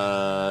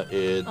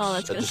 It's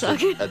that's gonna just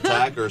suck.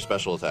 attack or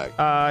special attack?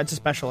 It's a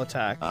special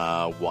attack.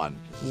 1.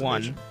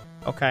 One.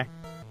 Okay.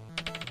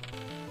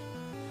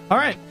 All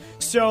right.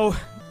 So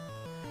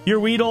your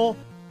Weedle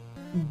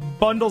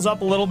bundles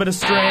up a little bit of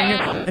string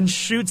and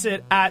shoots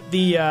it at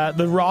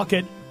the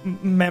rocket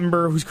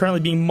member who's currently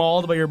being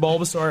mauled by your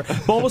Bulbasaur.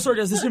 Bulbasaur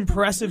does this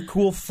impressive,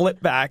 cool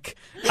flip back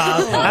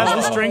as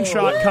the string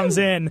shot comes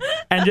in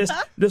and just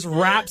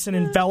wraps and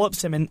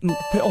envelops him and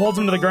holds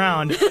him to the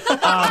ground.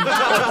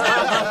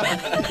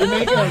 You're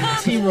making a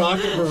Team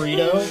Rocket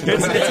burrito?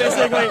 It's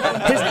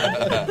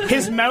basically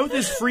his mouth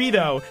is free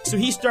though, so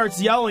he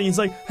starts yelling. He's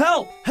like,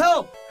 "Help!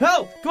 Help!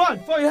 Help! Come on,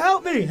 fucking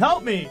help me!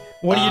 Help me!"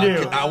 What do you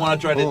do? I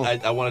want to try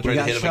to. I want to try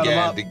to hit him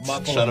again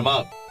to shut him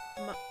up.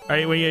 Are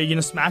you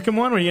gonna smack him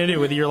one? What are you gonna do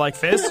with your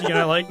fists? You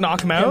gonna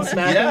knock him out?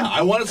 Yeah,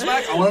 I want to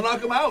smack. I want to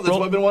knock him out. That's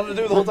what I've been wanting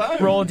to do the whole time.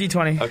 Roll a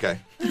d20. Okay.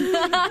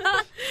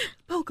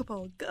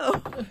 Pokeball, go.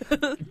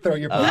 Throw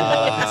your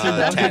Pokeball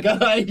at the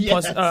guy.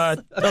 Yes. Plus,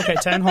 okay,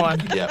 10. Hold on.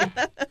 Yeah.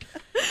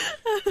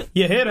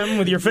 You hit him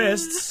with your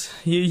fists.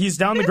 He's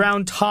down the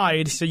ground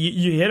tied. So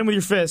you hit him with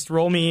your fist.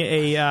 Roll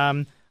me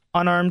a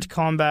unarmed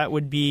combat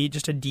would be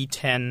just a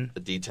d10. A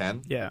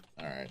D10. Yeah.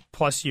 All right.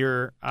 Plus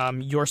your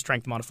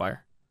strength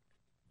modifier.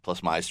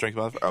 Plus my strength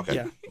modifier. Okay.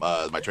 Yeah.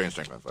 My training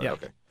strength modifier. Yeah.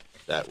 Okay.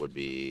 That would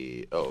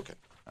be. Oh, okay.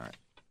 All right.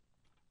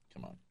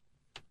 Come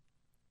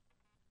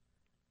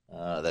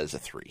on. That is a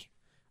 3.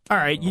 All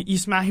right. You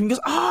smack him. He goes,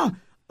 "Ah!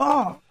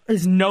 Oh!"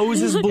 His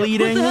nose is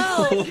bleeding.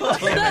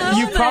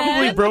 You've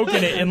probably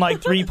broken it in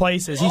 3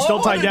 places. He's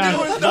still tied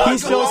down.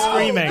 He's still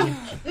screaming.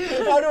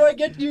 How do I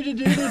get you to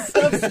do this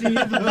stuff, Steve?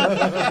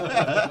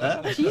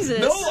 Jesus.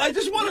 No, I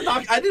just want to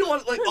knock. I didn't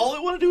want all I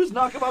want to do is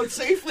knock him out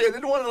safely. I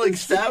didn't want to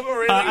stab him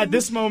or anything. At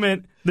this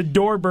moment, the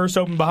door bursts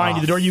open behind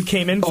you, the door you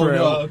came in through.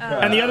 no.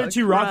 And the other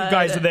 2 rocket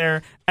guys are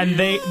there, and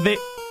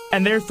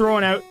they're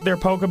throwing out their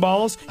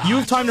Pokeballs. You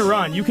have time to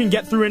run. You can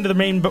get through into the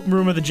main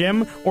room of the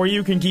gym, or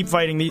you can keep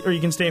fighting, or you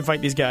can stay and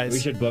fight these guys. We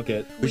should book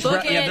it.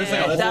 Book it. there's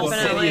a whole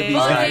city of Definitely. these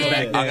guys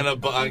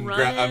Book back it.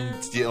 there.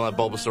 I'm stealing a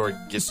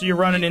Bulbasaur. So you're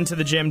running into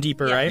the gym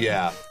deeper, right?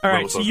 Yeah. All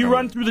right, so you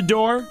run through the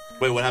door.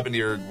 Wait, what happened to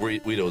your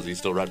Weedle? Is he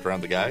still wrapped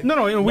around the guy?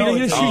 No, he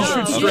shoots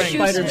Oh, string.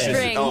 You shoot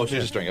string. Oh,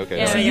 she's a string. Okay.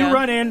 Yeah. So you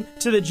run in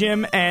to the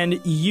gym,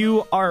 and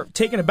you are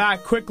taken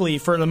aback quickly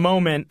for the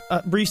moment,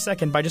 a brief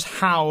second, by just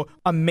how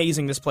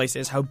amazing this place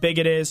is, how big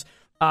it is,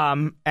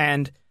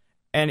 and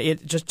and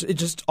it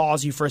just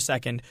awes you for a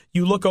second.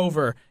 You look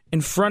over.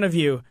 In front of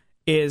you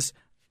is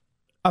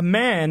a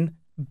man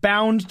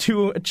bound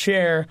to a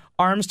chair,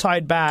 arms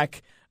tied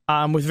back,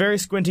 with very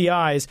squinty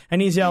eyes,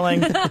 and he's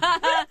yelling,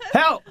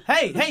 "Help!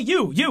 Hey,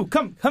 you!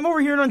 Come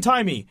over here and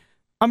untie me!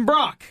 I'm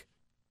Brock."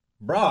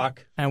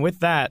 Brock? And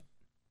with that,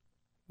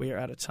 we are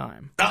out of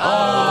time. Time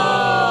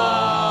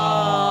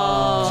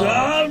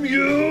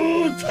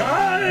you!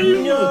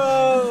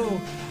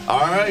 No! All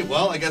right,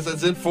 well, I guess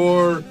that's it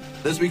for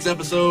this week's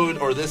episode,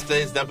 or this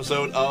day's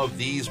episode of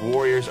These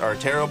Warriors Are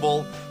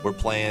Terrible. We're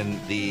playing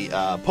the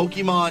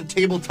Pokemon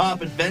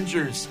Tabletop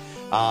Adventures,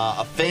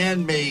 a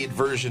fan-made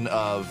version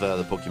of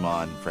the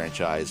Pokemon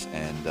franchise,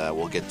 and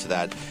we'll get to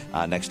that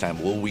next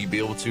time. Will we be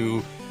able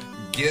to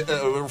get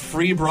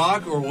free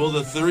Brock, or will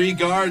the 3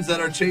 guards that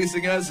are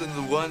chasing us and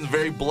the one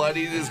very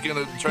bloodied is going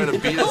to try to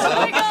beat us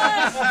up? And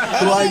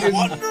I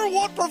wonder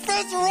what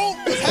Professor Oak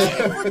is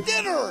having for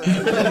dinner.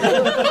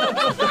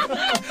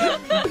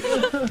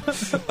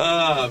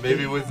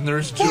 Maybe with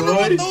Nurse Joy? Wonder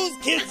what those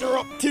kids are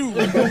up to.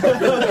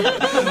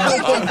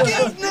 I will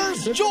give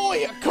Nurse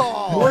Joy a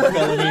call. More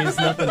felonies,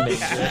 nothing makes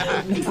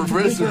sense.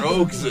 Professor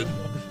Oak's a...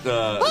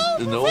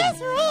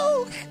 Professor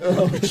Oak!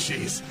 Oh,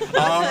 jeez.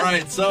 All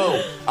right,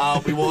 so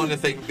we want to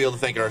be able to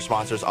thank our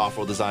sponsors,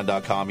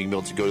 offroaddesign.com. You can be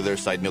able to go to their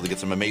site and be able to get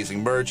some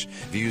amazing merch.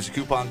 If you use the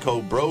coupon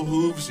code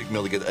BROHOOVS, you can be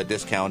able to get a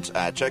discount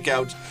at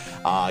checkout.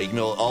 You can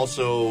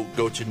also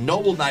go to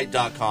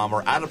nobleknight.com,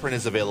 where Out of Print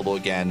is available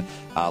again.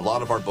 A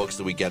lot of our books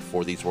that we get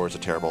for These Warriors Are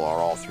Terrible are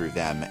all through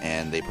them,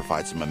 and they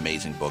provide some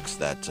amazing books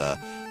that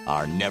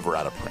are never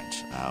out of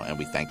print. And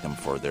we thank them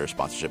for their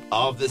sponsorship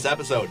of this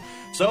episode.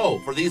 So,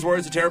 for These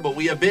Warriors Are Terrible,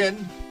 we have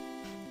been...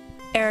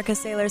 Erica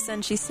Sailor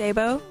Senshi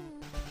Sabo.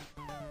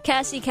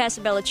 Cassie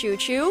Casabella Choo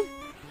Choo.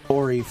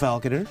 Ori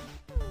Falconer.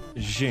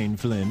 Shane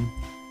Flynn.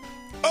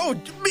 Oh,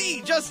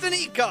 me, Justin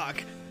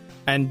Eacock.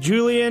 And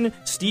Julian,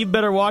 Steve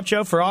better watch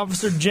out for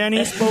Officer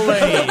Jenny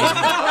Spillane.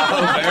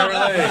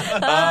 Apparently.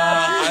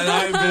 And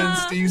I've been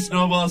Steve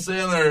Snowball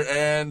Sailor,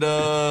 and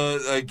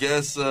I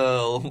guess,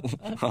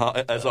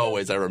 as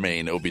always, I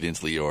remain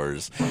obediently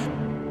yours.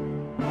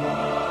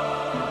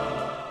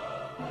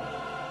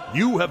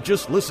 You have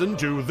just listened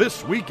to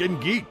This Week in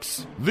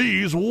Geeks.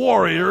 These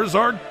warriors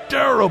are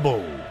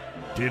terrible.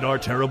 Did our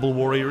terrible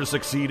warriors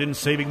succeed in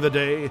saving the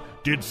day?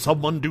 Did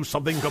someone do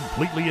something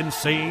completely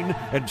insane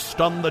and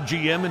stun the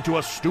GM into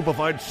a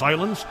stupefied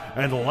silence?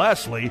 And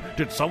lastly,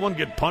 did someone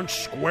get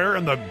punched square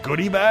in the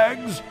goodie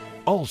bags?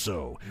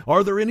 Also,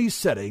 are there any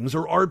settings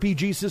or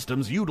RPG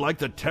systems you'd like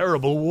the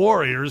terrible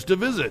warriors to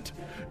visit?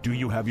 Do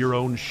you have your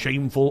own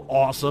shameful,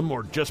 awesome,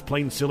 or just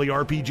plain silly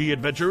RPG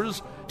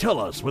adventures? Tell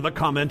us with a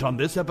comment on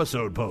this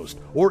episode post,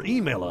 or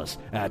email us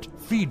at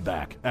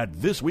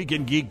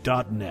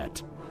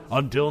feedback@thisweekingeek.net.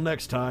 Until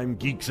next time,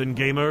 geeks and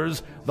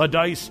gamers, the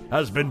dice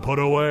has been put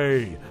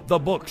away, the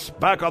books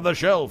back on the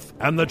shelf,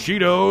 and the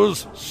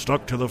Cheetos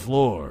stuck to the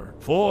floor.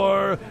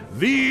 For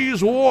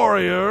these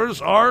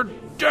warriors are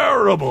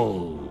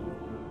terrible.